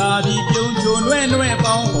Madalola, the Pioncho, when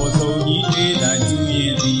also eat and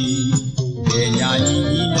Julian. Yani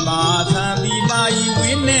Mata, the Lai,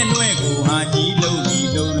 win and Wego, Haji,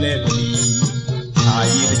 don't let me. I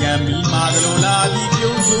the Gami Madalola, the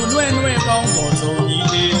Pioncho, when also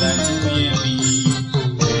eat and Julian.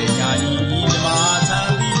 Yani Mata,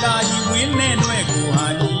 the Lai, win and Wego,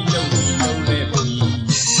 Haji, don't let me.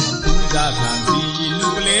 That can see you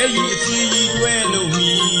play, see, dwell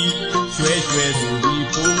me. Sweat,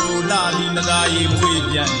 Polo, Ladi, Nagai, with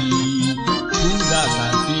Yanni. That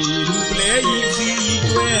can see you play, see,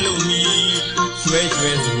 dwell me. Sweat,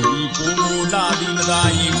 Polo, Ladi,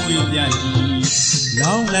 Nagai, with Yanni.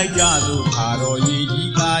 Long like Yazo, Haro,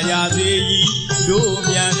 Yaya, Do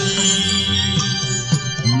Yanni.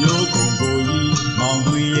 No Congo, Mount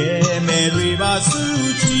Mary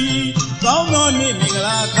Basuchi. Long on him,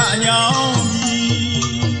 La Canyon.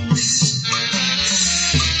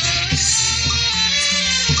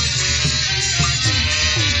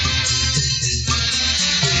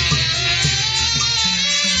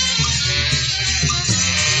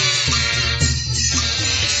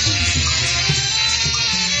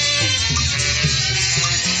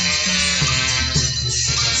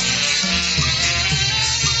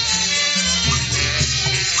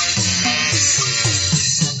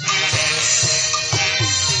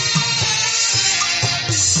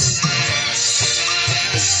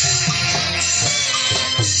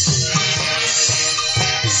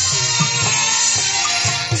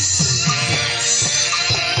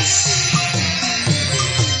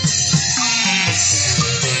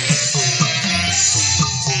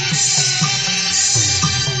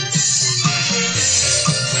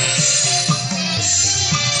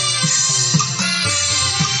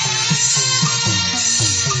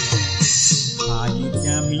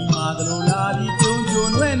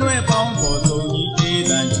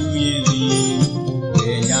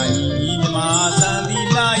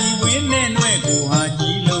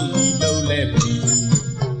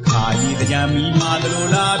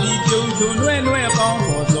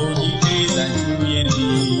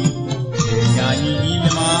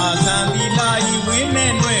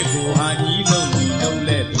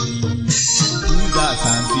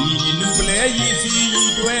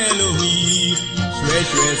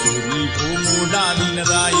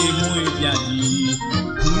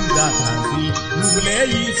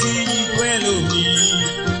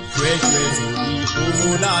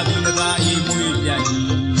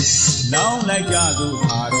 Now like Yago,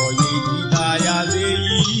 Haro, Yaya,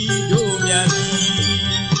 Do Yanni.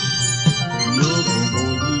 No Congo,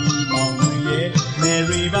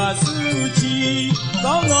 Mary Basuchi.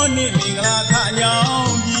 Come on, Nimingla Canyon.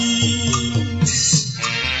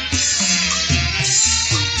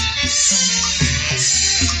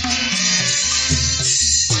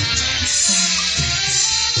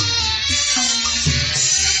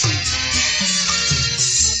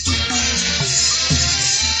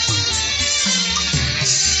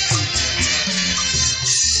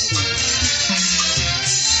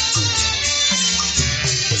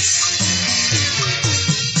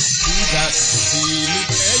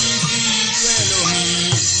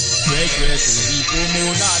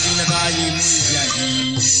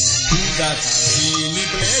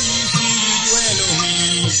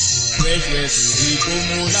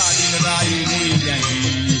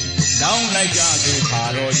 Down like Yago,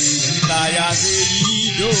 Haro, Yaya,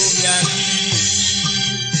 Do Yanni.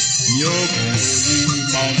 Yo,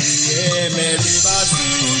 Mountain, Mary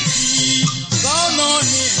Basuchi. Gone on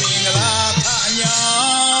in La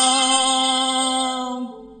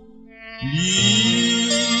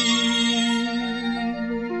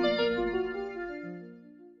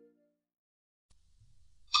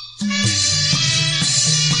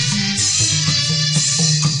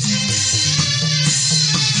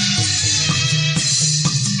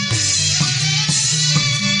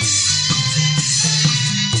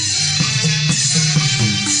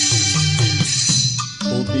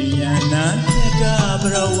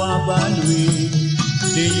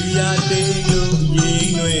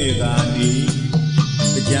Lwin,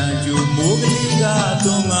 Janju Mogliga,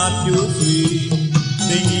 Tonga Putri,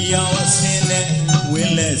 Thingyan Sene,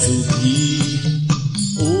 Willesuki.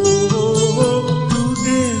 Oh,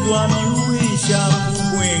 today, one wish of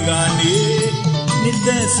Wingani,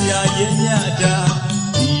 Nitesia Yada,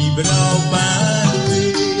 Ibra Bandwi,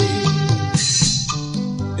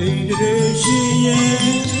 Idreshiye,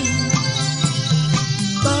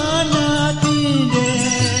 Banatide.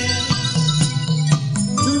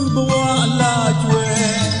 La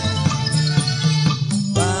joie,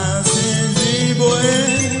 Bansi boy,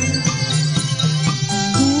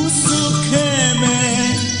 Kusukeme,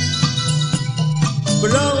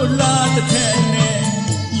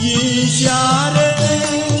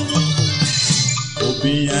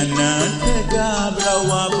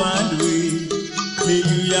 လေ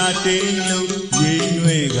ယူရာတိန်လို့ရင်းရွ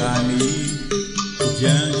ယ်ကနေ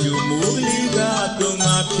ကြံကျူမိုးကလေးကတော့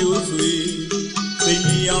ငါဖြိုးဆွေသိ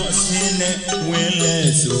မီအောင်အစင်းနဲ့ဝင်လဲ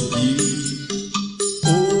ဆိုပြီး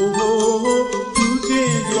အိုးသူ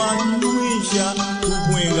တဲ့ကြွားဝင်းရှာဘူး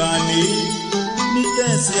ပွင့်ကနေမိသ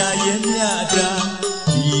က်စရာရဲ့မြတ်တာ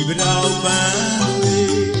ဒီဗတော်ပန်း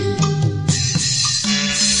တွေ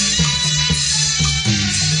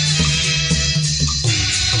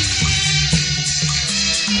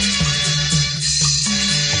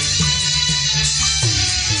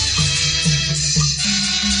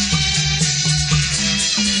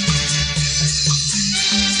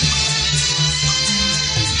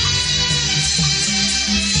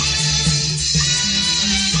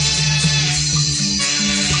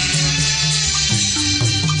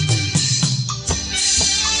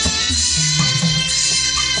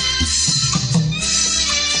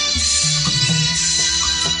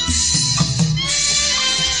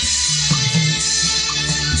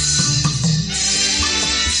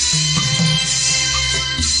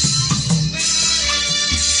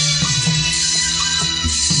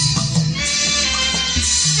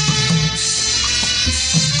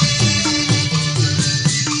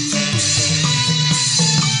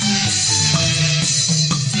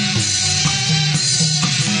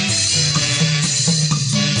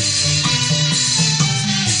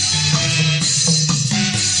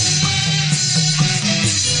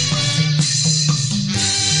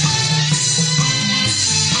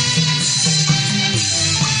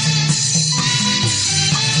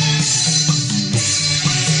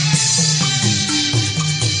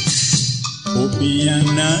ပြန်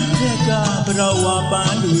နာထက်ကဘရဝပ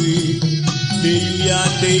န်းတွေလေယူရာ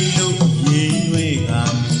တိန်လို့ရင်းရွယ်က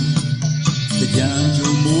နေကြံကျူ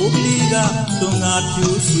မိုးကလေးကသွန်ငါ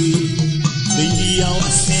ဖြိုးဆွေသိမီအောင်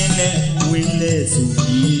အစင်းနဲ့ဝင်လဲစု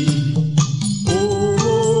ပြီး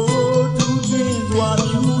အိုးသူတင်သွား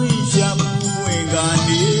ဖြူဝေးရှာဘူးဝင်က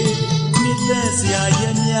နေမိသက်စရာ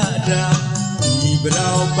ရဲ့မြတ်တာဒီဘရ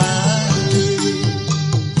ပန်းတွေ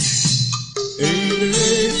အေး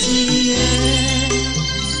လေးကြီးရဲ့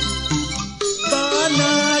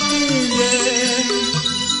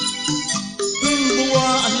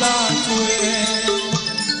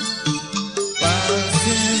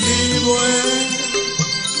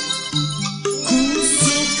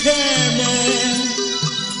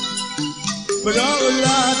ဘရော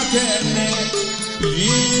လာတဲ့နဲ့ရ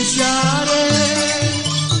င်ရှာတယ်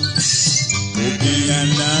ဘုရား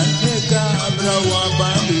နာတဲ့ကဘရောဝပ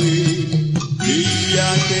န်းတွေဒီရ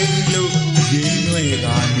တဲ့လို့ရင်းွယ်က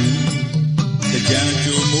နေကြံ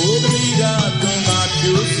ကျူမိုးကလေးကတော့ငါ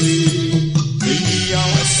ပြိုးစီဒီအော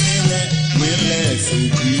င်အစင်းနဲ့ဝင်လဲစု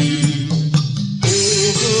ပြီး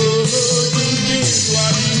အိုးသူတင်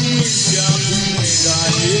သွားပြီးရှာဘူးဝင်လာ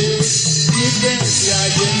ရဲ့ဒီတဲ့ဆရာ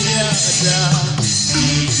ရဲ့မြတ်တာဒီ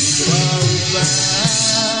တော့ပါ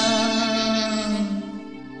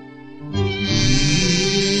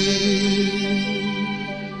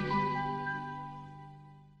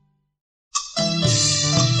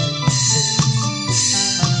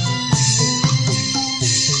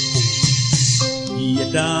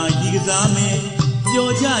တာရီကစားမင်းပြော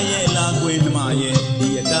ကြရဲ့လားကွယ်နှမရဲ့ဒီ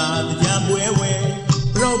အတာတရားပွဲဝဲ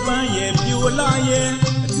ပြောပန်းရဲ့ပြိုလာရဲ့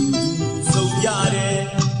အတူတူဆုံးရတယ်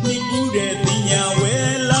မိကူးတဲ့တင်ညာဝဲ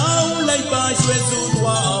လောင်းလိုက်ပါရွှဲဆို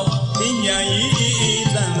သွားတင်ညာကြီး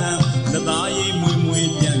တန်တန်လက်သားရေးမွေမွေ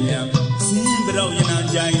ပြန်ပြန်စင်းကြောက်ရနာ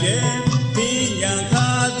ကြိုင်တယ်တင်ညာခါ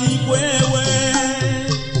ဒီပွဲဝဲ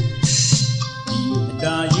ဒီအ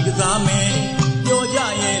တာရီကစားမင်းပြောကြ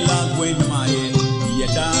ရဲ့လားကွယ်နှမရဲ့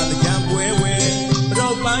တာတကြံပွဲဝဲပ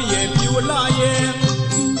တော့ပန်းရဲ့ပြိုလာရဲ့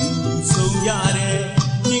ဆုံးရတယ်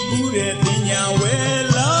မြစ်ကူးတဲ့တင်ညာဝဲ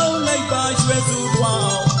လောင်းလိုက်ပါရွှဲစု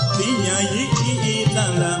သွားတင်ညာရေးအေးတ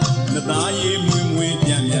န်လန်းမသားရေးမွေမွေ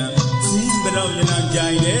ပြန်ပြန်စင်းပတော့ရနာကြို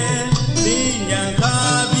င်တယ်တင်ညာခါ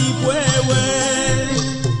ပြီးပွဲဝဲ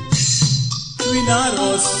တွင်နာ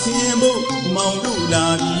တော့ဆင်းဖို့မောင်တို့လာ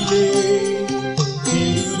ပြီလေခင်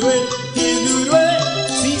လူတွေ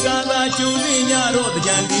စီကားသာကျုံနေညတော့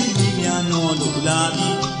ကြံဒီများနော်လို့လာ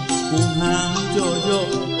ပြီးကိုဟန်ကြော်ကြော်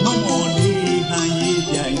မောင်မော်လေးဟန်ရေး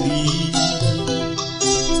ပြိုင်ပြီး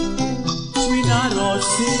ဆွေးနာတော့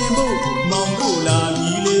ဆင်းဖို့မောင်တို့လာ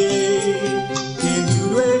ပြီလေခင်လူ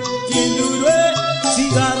တွေစီ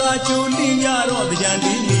ကားသာကျုံနေညတော့ကြံ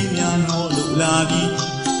ဒီများနော်လို့လာပြီး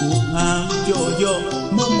ကိုဟန်ကြော်ကြော်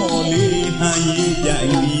မောင်မော်လေးဟန်ရေးပြို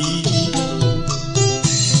င်ပြီး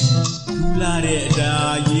လာတဲ့အတာ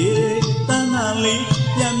ရေတန်းတန်းလေး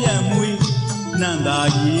ပြန်ပြန်မွေးနန္တာ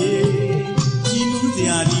ရေကြီးနူးစ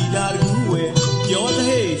ရာဒီတာကူဝဲပြောတဲ့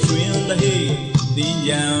ဟဲ့ရွှင်တဲ့ဟဲ့တ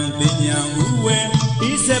င်ညာဥဝဲ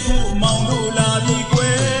ဒီဆက်ဖို့မောင်တို့လာပြီကွ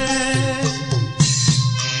ယ်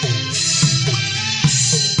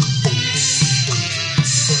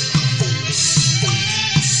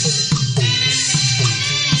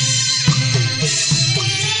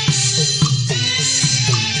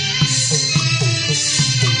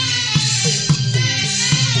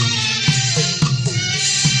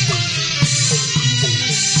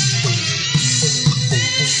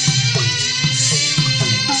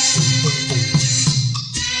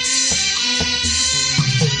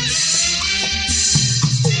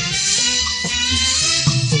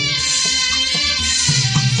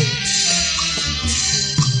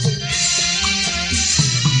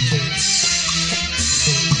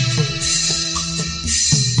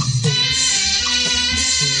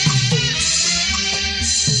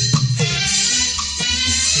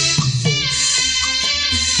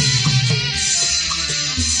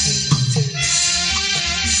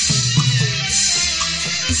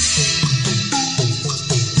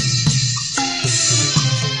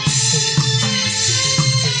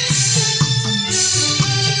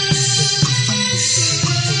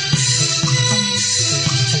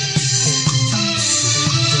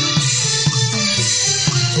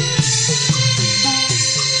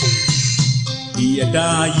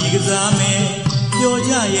ဒါရီကစားမယ်ပြော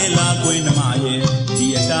ကြရဲ့လားကွယ်နှမရဲ့ဒီ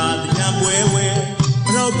အတားတံပွဲဝဲ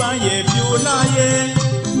ရောက်ပန်းရဲ့ပြိုလာရဲ့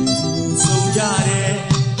ဆုံးကြတဲ့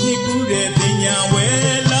ဒီကူးတဲ့ပညာဝဲ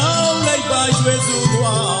လောင်းလိုက်ပါရွှဲဆို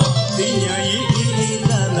သွားပညာရေး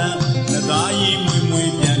လန်းလန်းနသားရေးမွေမွေ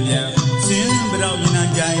ပြန်ပြန်စင်းပရောက်ရင်နို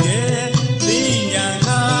င်ကြရဲ့ပညာ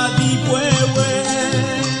ခါဒီပွဲဝဲ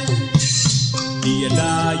ဒီအ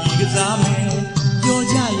တားရီကစားမယ်ပြော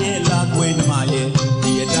ကြရဲ့လားကွယ်နှမရဲ့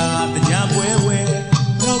ဒီအတားတံပွဲဝဲ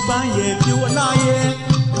ရောက်ပန်းရဲ့ပြိုလာရဲ့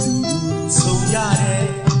ဆုံးကြတဲ့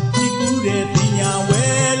ဒီကူးတဲ့ပညာဝဲ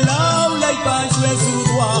လောင်းလိုက်ပါရွှဲဆို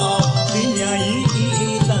သွားပညာ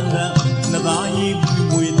ရေးလန်းလန်းနသားရေး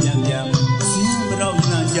မွေပြန်ပြန်စင်းပရောက်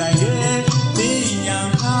နိုင်ကြရဲ့ပညာ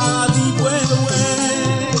ခါဒီပွဲဝဲ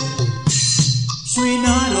ရွှေ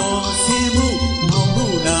နာတော်ဆင်းမှုမောင်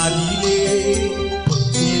တို့လာပြီလေ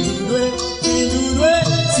ရှင်တွေ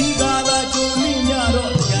စီကားသာကြုံနေကြ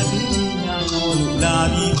တော့ရသည်ညာတော်လာ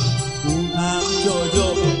ပြီဘူဟာကြော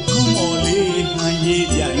ကြောခုမော်လေးဟန်ရေး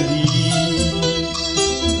ပြိုင်ပြီ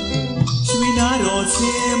ရွှေနာတော်ဆ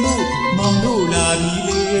င်းမှုမောင်တို့လာပြီ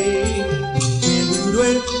လေရှင်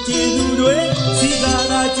တွေစီကား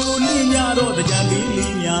သာကြုံနေကြတော့တရား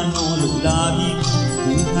လေးညာတော်လာပြီ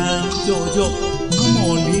ဘူဟာကြောကြောခု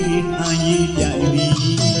မော်လေးဟန်ရေးပြိုင်ပြီ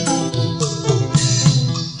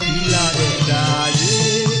လာတဲ့ဒါ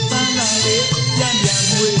ရေးတန်းလာလေးပြန်ပြန်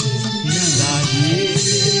မွေးနန်းလာရေး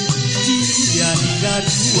ကြည်ပြာဒီကား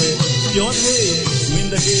သူ့ဝဲပြောသေးဝင်း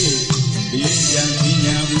တဲ့ဒီပြန်ပ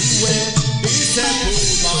ညာဘူးဝဲဒီဆက်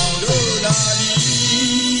ဖို့မောင်တို့လာပြီ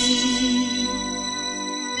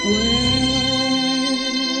ဝဲ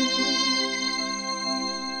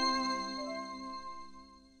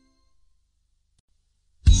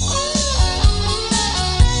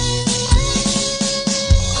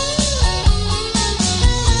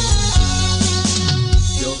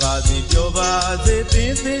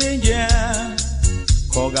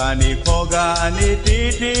ခေါ်ကနေ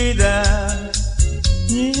တီးတီးတန်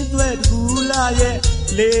ညီးသွဲ့ကူလာရဲ့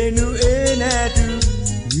လေနူအေးနဲ့တူ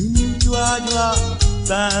မြူးမြူးကြွားကြွား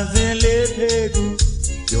တန်စင်လေးဖေးကူ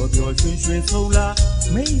ပျော်ပျော်ရွှင်ရွှင်ဆုံးလာ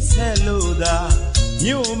မိတ်ဆက်လို့သာ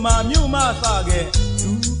မြို့မစခဲ့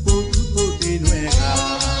သူ့ဖို့တေးနွယ်က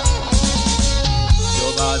ပြော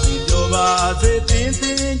ပါစေတင်း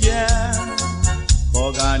ကြံ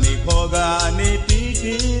ခေါ်ကနေတီး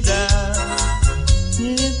တီးတန်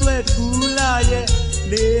ညီးသွဲ့ကူလာရဲ့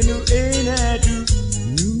လေနူအေးနဲ့တူ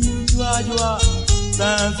မြူးမြူးကြွားကြွားတ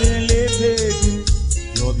န်စင်လေးဖေးကူ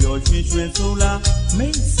ပျော်ပျော်ရွှင်ရွှင်ဆုံးလာမိ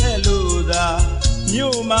တ်ဆက်လို့သာ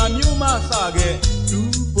မြို့မစခဲ့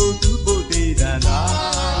သူ့ဖို့တေးတန်သာ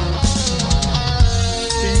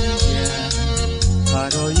တင်းကြံခါ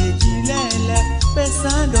တော်ရဲ့ကြည်လဲပဲစ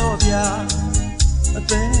မ်းတော်ဗျာအ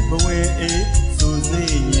သေးဘဝအေးဆိုစေ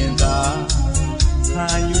ရင်သာခံ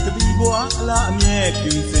ယူတပီဘွားအလားအမြဲ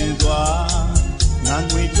ပြူစင်သွားငါ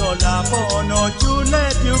ငွေကြော်လာပေါ်တော်ကျိုးလ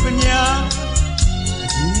က်ပြုကညာအ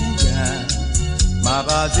ကြီးကမ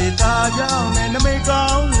ပါစေတာကြောင့်နဲ့နမိတ်ကော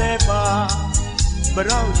င်းလဲပါပ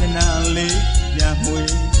ရောက်ချနံလေးပြန်မွေ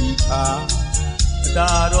ဒီခါအတာ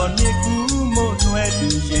တော်နှစ်ကူမို့နှွဲတူ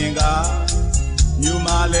ရှင်ကမြို့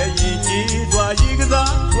မှာလဲရင်ကြီးသွားရီက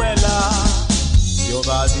စားဆွဲလာပြော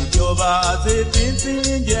ပါစေတင်း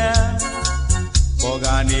ကြံ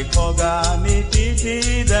ခေါ်ကနေတီး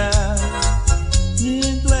တီးတန်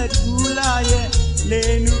ညီးသွဲ့ကူလာရဲ့လေ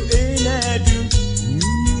နူအေးနဲ့တူမြ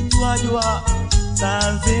jua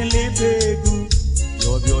san sin le pe ku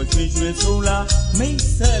yo pyo chwe chwe song la mai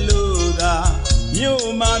sa lo da myo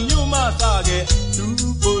ma sa ge tu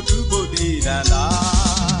bo de dan da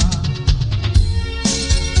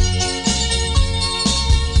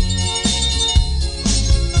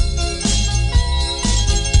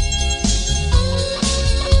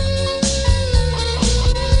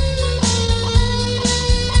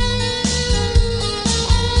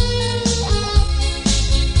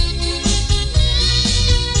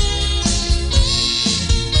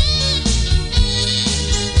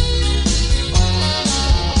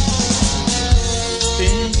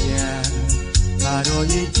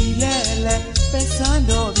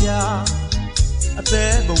a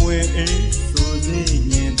te bwe e so ni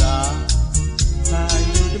nyin da ai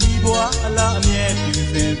lu de mi bwa ala mye pyu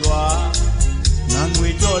sin twa na ngwe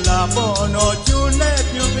jo la po no chu le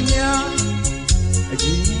pyu pnya a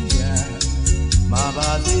yin ya ma ba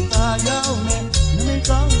si ta yao ne ni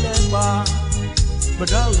kaung le kwa ba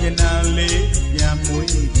dau yin na le yan mwe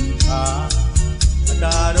di ha a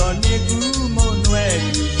da ro ni ku mo nwe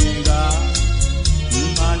yu yin ga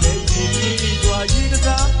ma le yi twa yi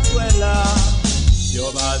da twa la yo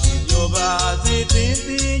ba si tin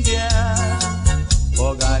tin ya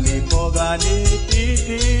Pogani ti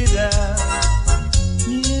ti da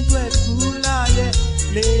ni twa ku la ye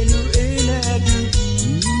le lu e le du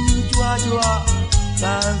ni jwa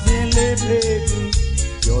san sin le ple ku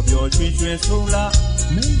yo pyo chwe chwe song la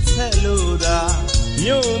mai sa lo da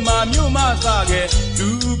myo ma sa ge tu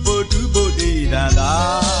bo de da da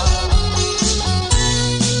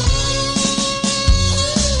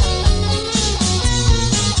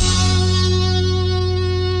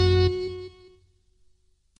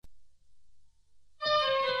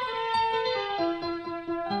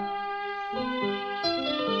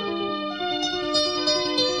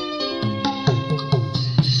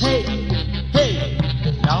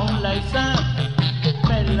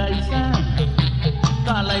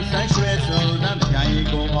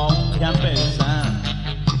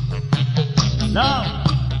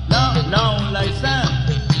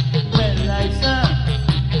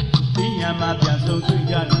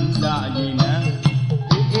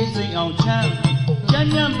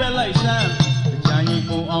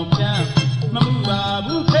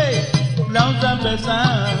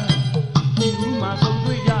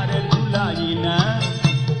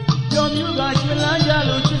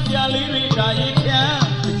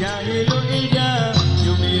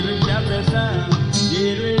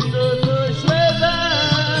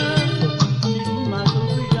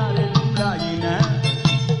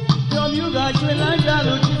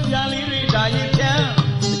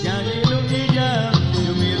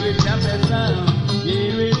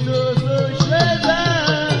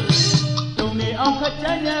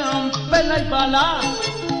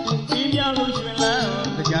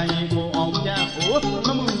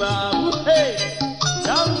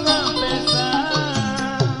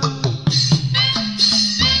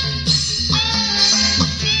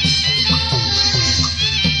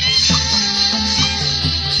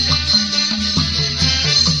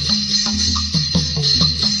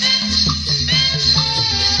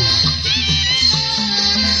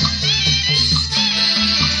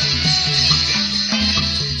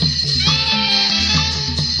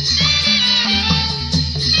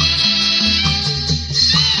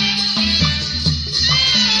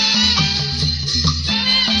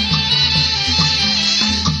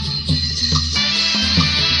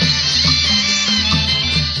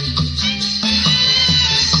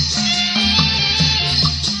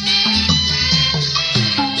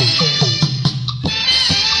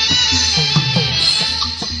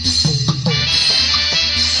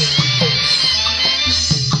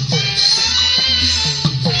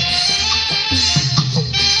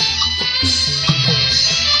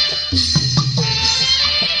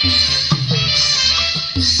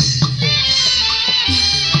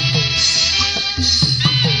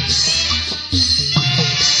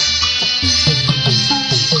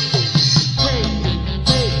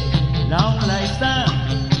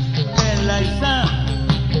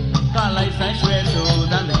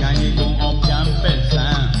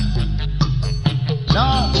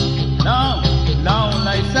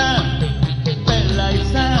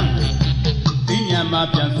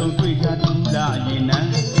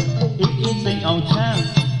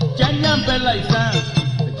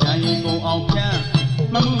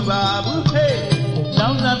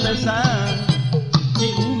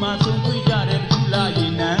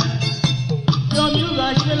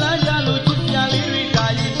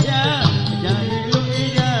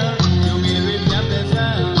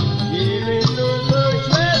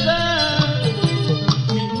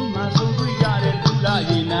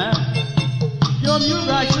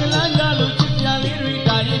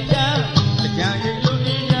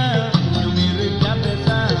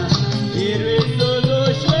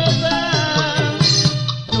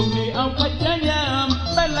Thingyan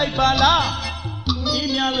bắt lại bà la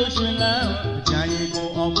im nhà lối xuyên lăng cha ye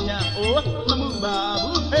cô ông cha ô mắm bà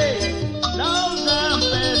bú phê lao ra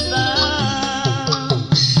bê sa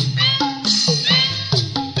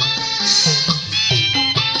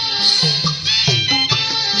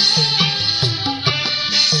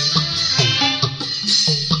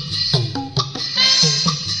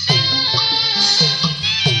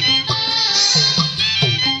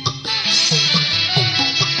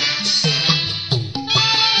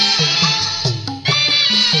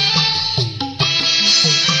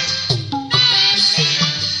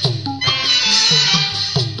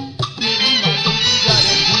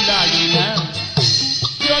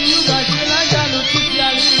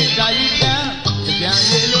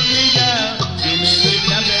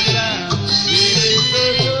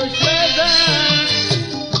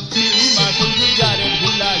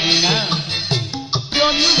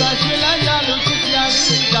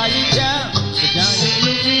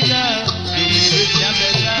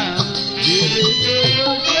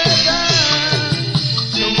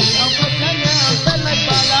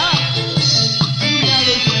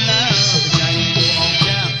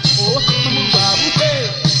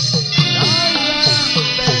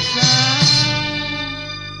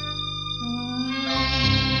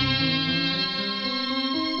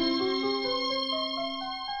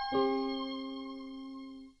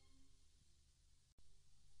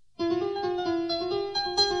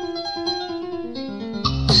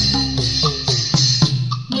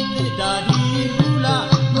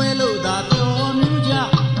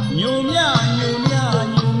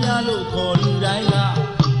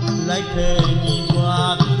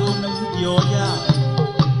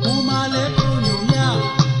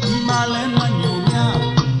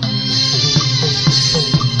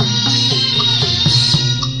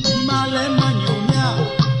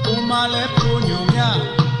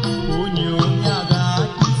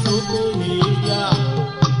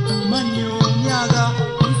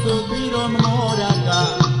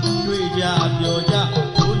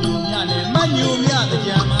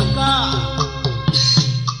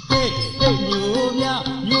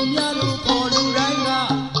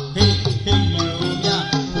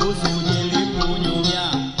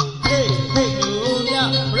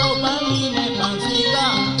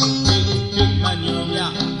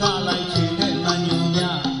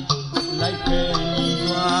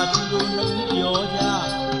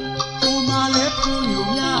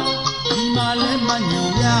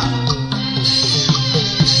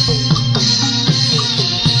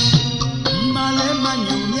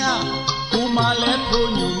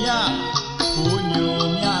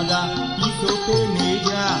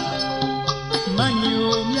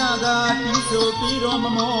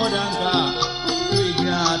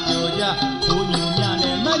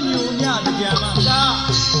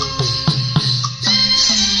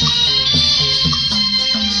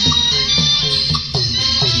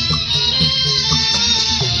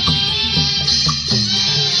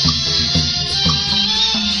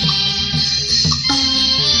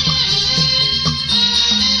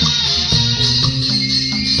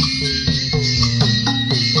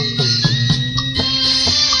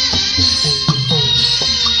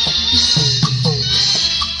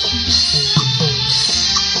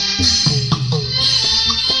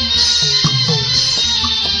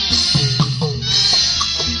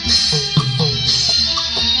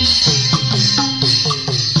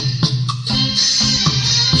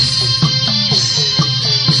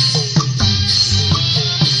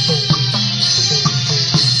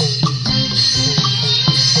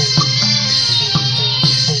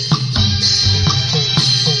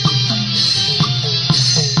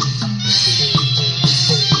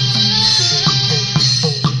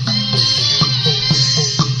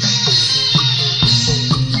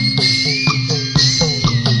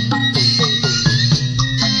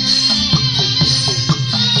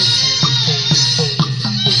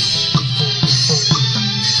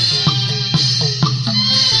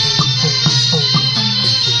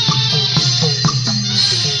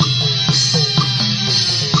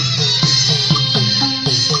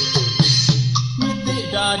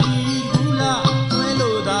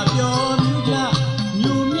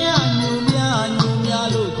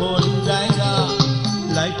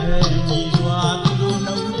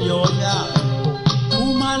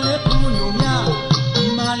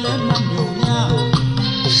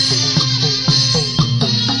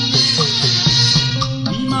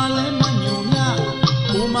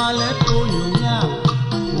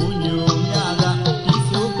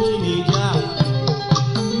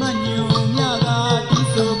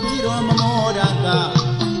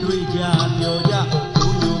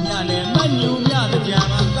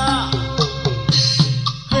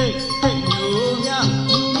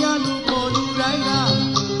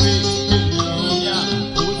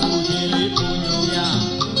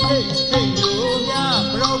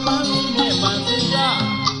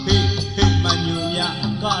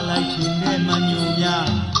လိုက်ခြင်းနဲ့မညိုများ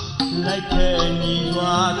လိုက်ဖက်ညီ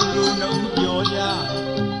စွာသူတို့နှုတ်ပြောကြ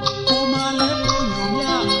ကိုမလည်းပုံညို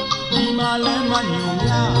များဒီမလည်းမညို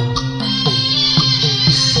များ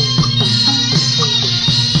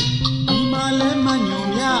ဒီမလည်းမညို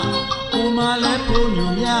များကိုမလည်းပုံ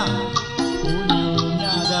ညိုများပုံညို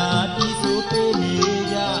များကတီးဆိုပေးနေ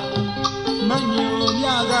ကြမညို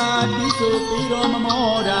များကတီးဆိုပြီးတော့မ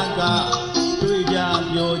မောတာကတွေ့ကြ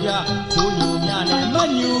ပြောကြပုံညိုများနဲ့မ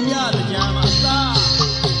ညိုများတကြမှာသာ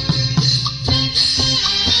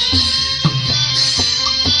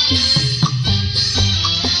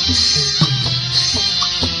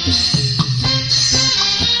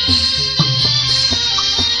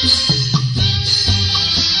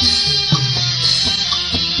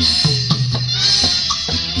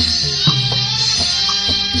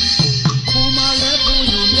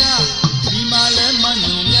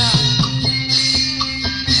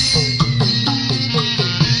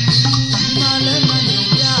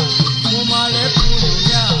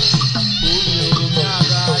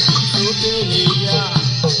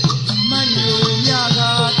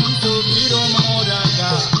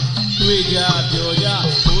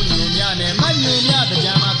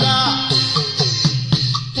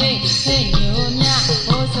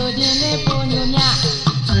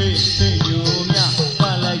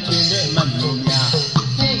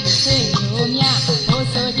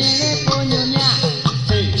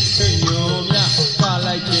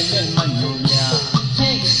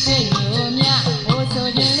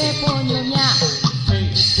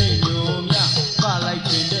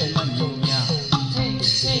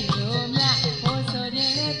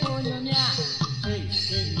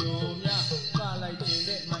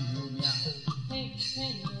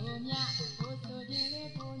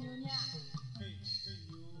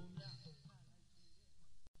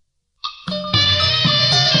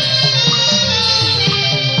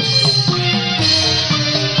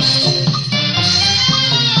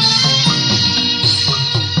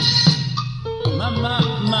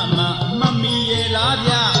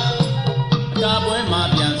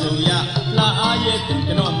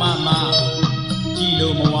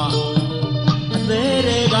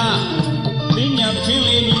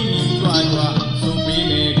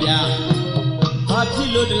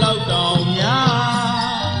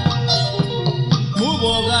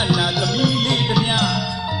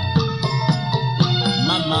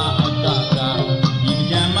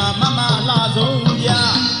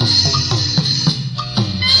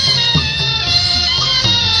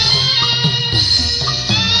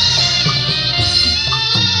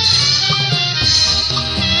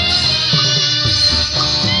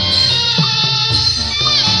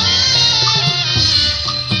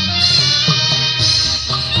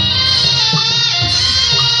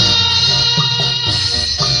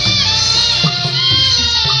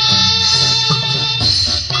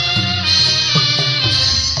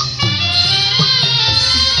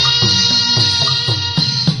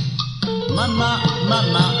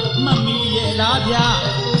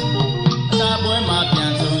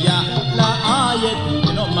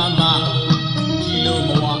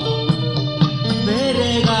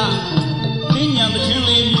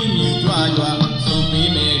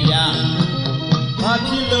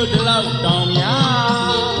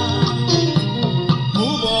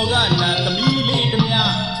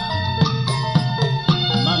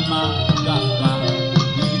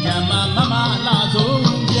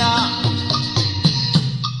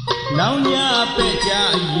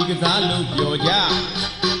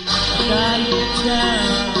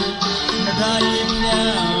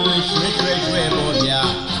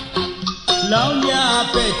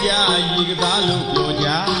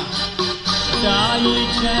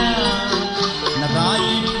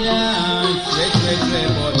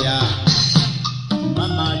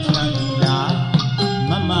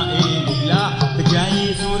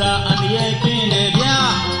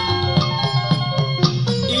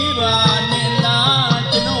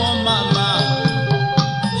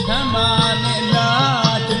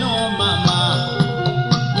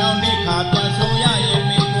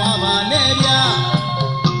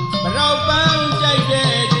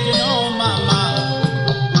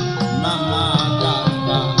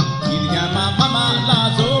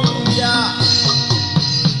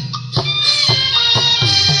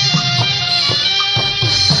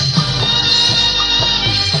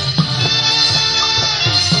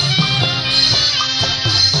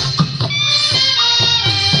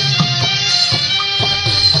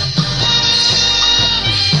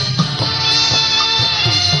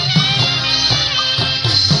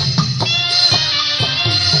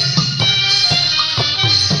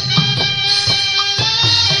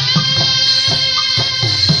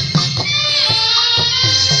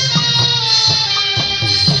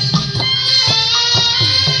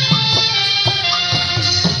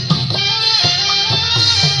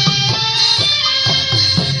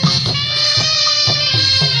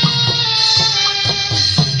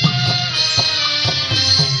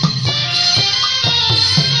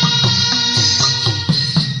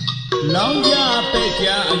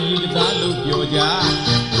Pecha Ayikalu Pyoja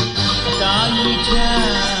Tayi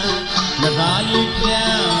Chan Nagayi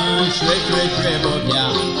Chan Shwe Bobya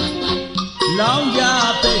Lauya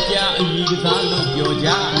Pecha Ayikalu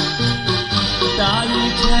Pyoja Tayi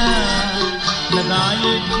Chan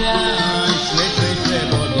Nagayi Chan Shwe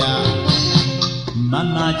Bobya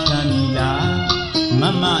Mama Chanila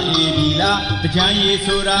Mama Evila Pecha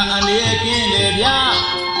Yesura Alekin Lebya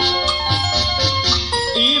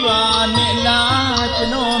Iba Nela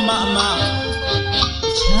Chano Mama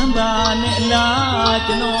Chamba Nela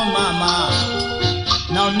Chano Mama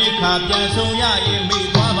Now Nika Piansong Ya Yemi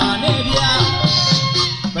Wama Nebia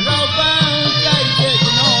Baroban Jai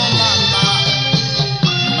Chano Mama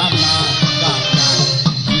Mama Gata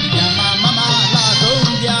Yama Mama La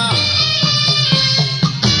Dombia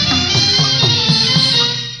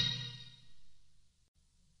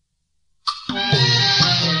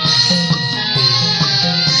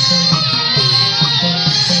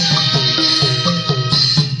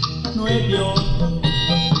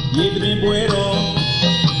Buero,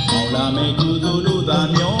 Maula me Judulu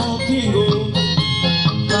Damio Kingo,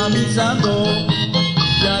 Kamisando,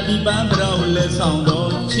 Jadi Bandra Ule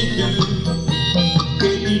Soundo, Chitu,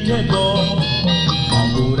 Keti Tebo,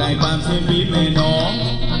 Mangurai Bansi Bimeno,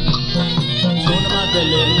 Sonama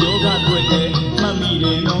Tele, Yoga Twete,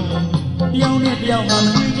 Mamireno, Yaunet Yauman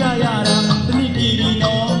Vijayara,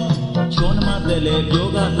 Nidino, Sonama Tele,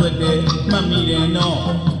 Yoga Twete,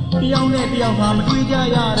 Mamireno. Piao ne piao ma matwi ja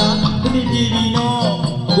yara tini TV no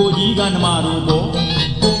ko ji ka nama ro bo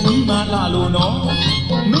ko mi ma la lo no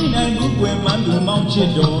mi nai bu kwen man du maung chit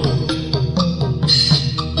do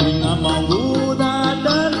Wi nga maung ko da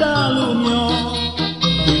tan da lo myo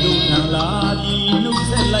Di lo than la ji nu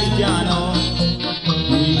set lai ja no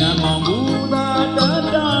Wi nga maung ko da tan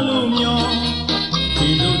da lo myo Di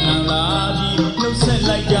lo than la ji nu set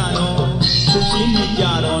lai ja no So shin ni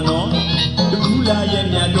ja do no La ye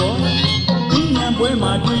mya do Thingyan bwe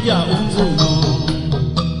ma twi ja ung su no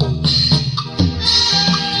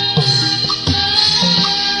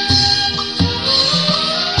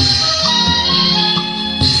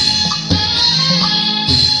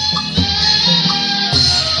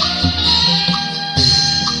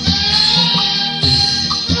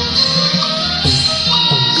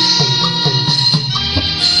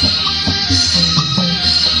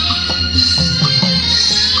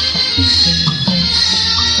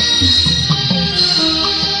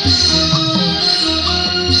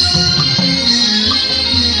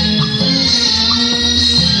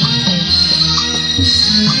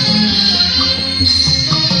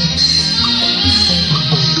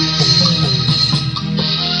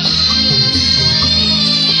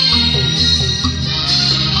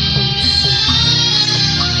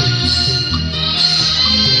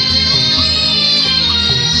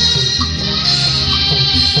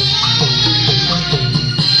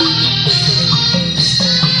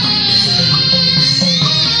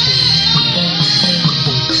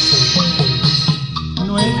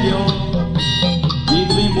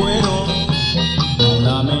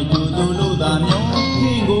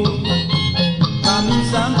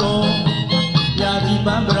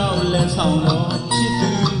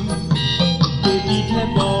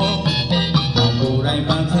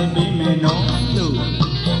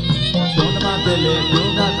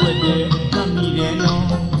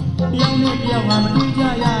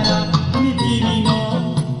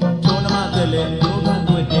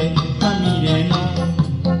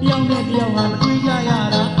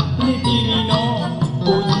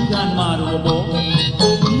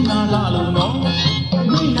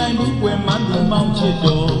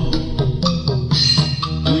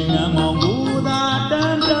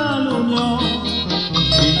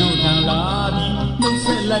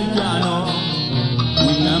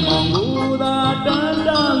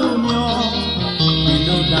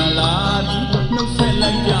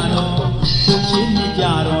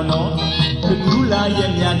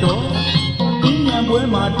Thingyan bwe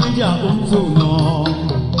ma twi ja ung su no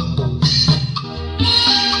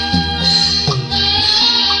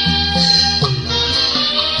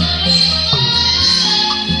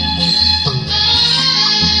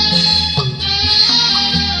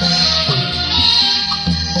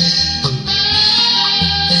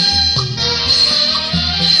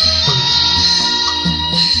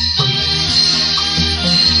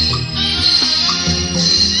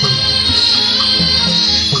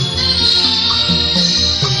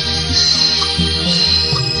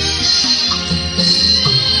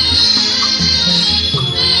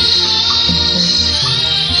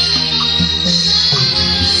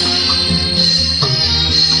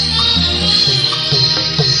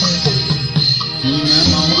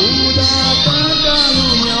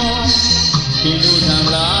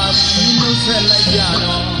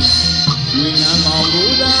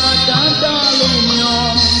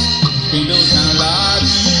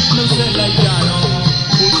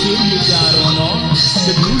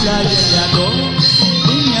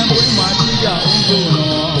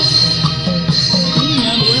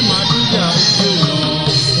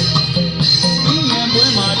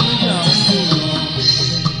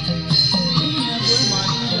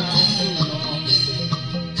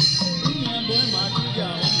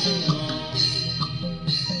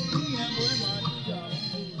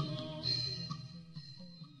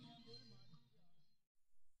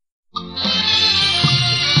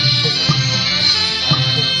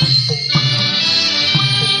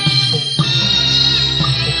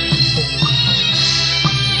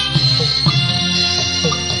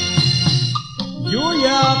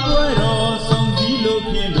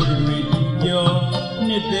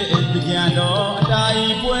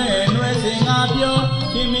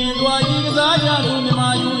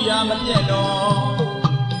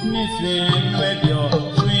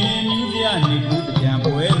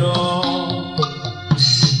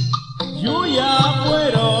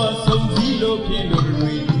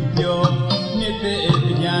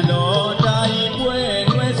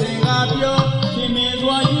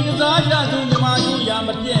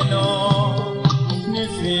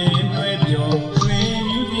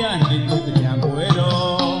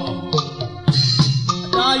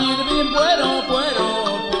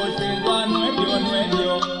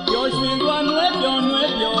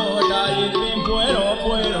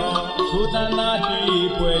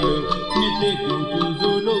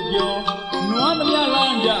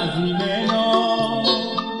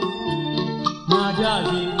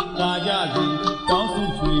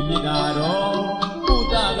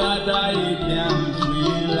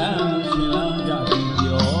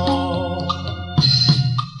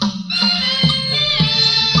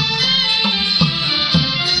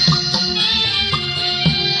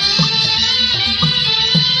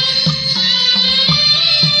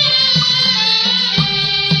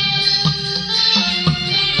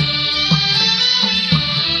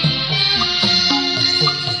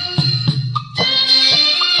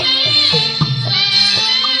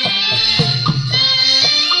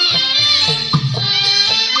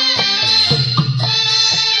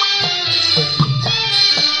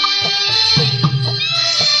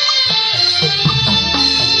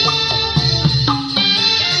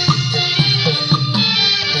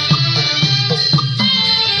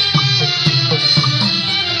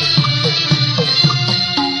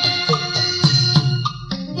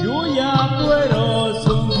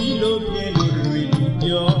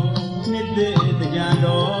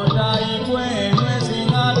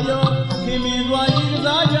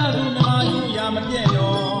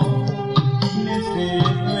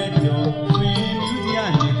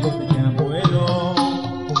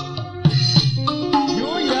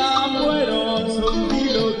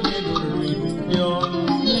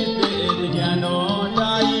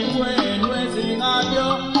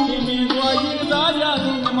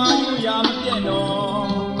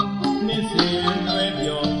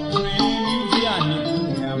ရ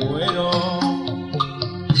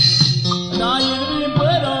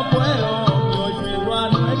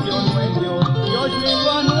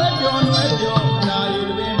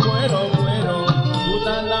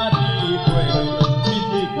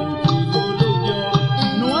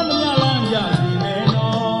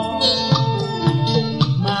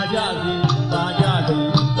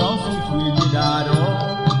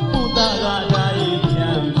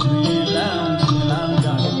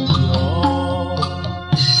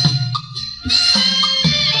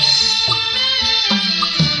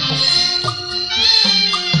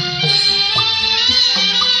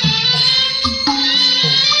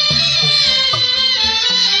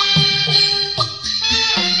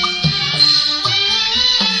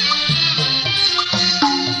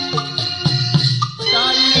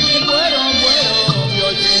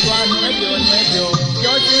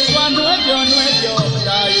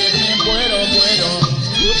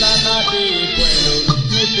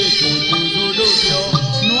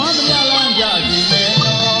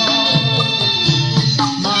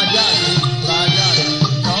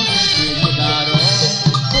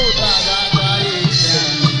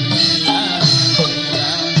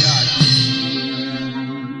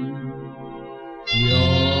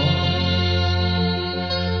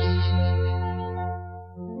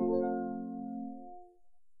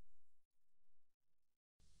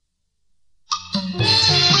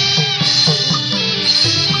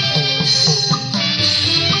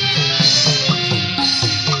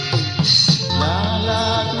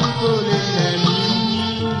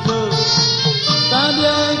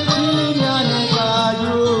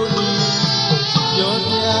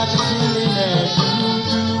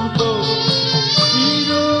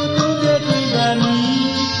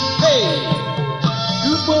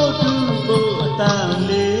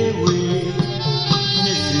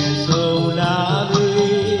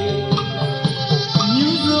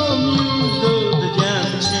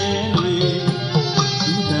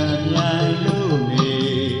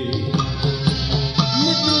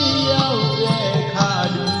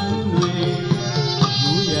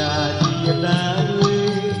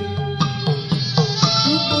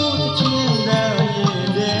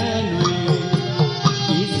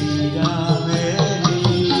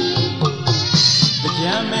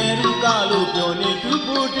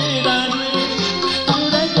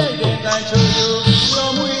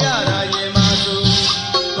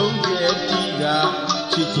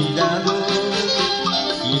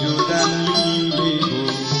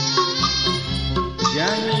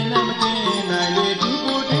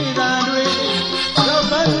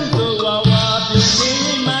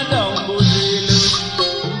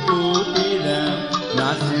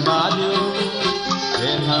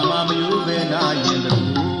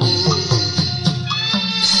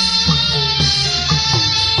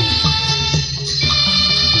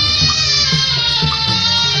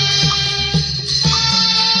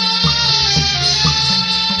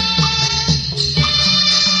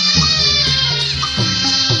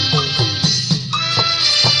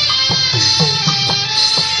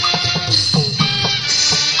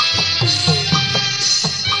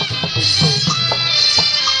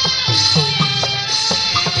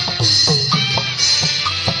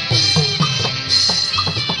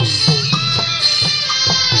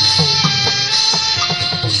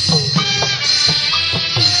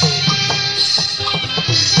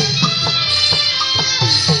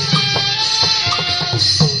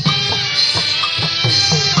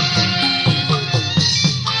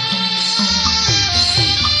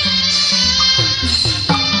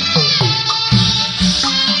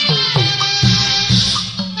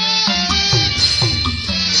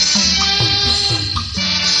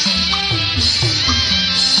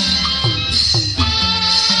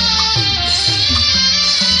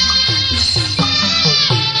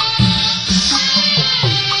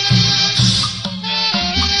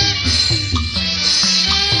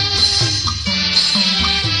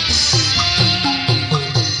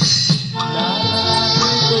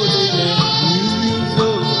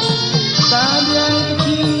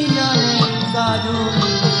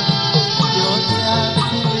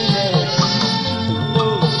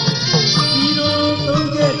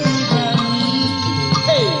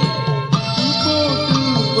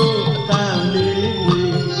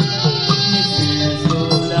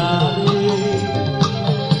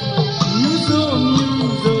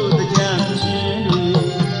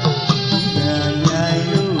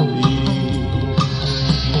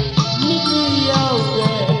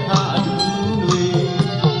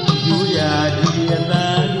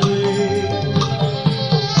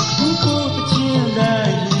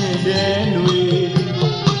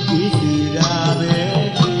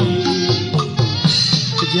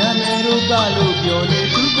Jamero Galo Pione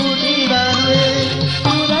to put in a way.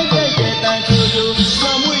 You like a get and to do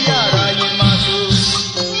some way out in my soul.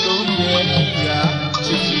 Don't get ya,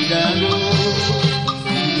 Chichidango.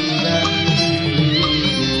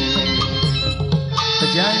 The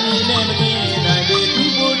Johnny never did, I did to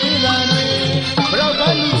put in a way. But I'll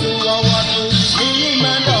buy you to our water, me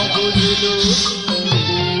man down to do.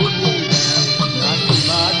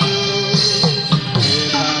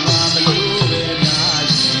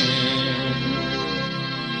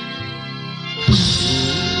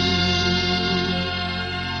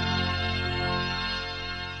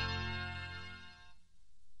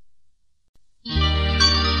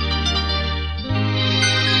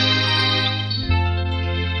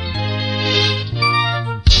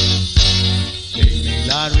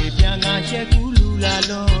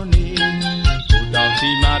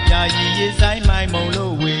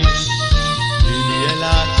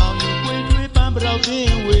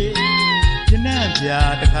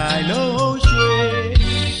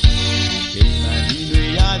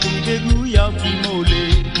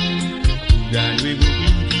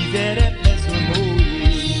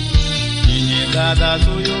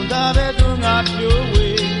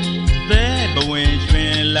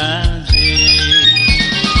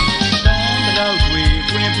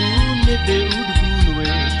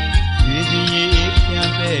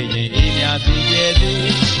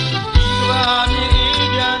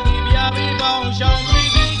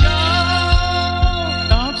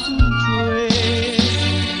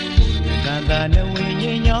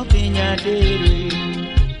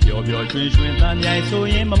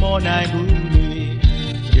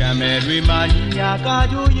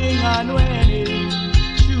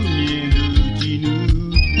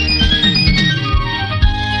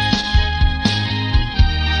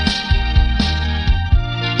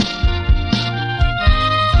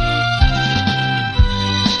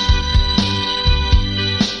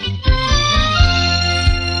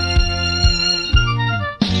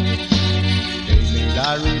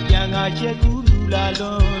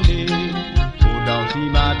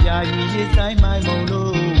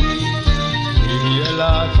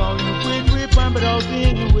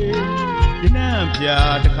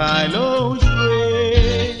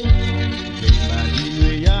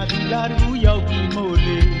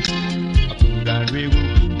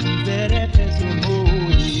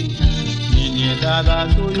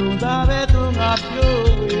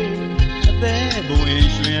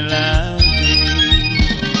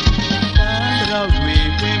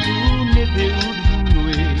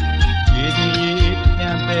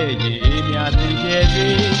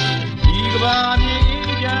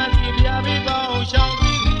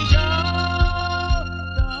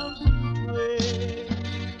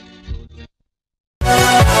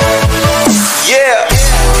 Yeah.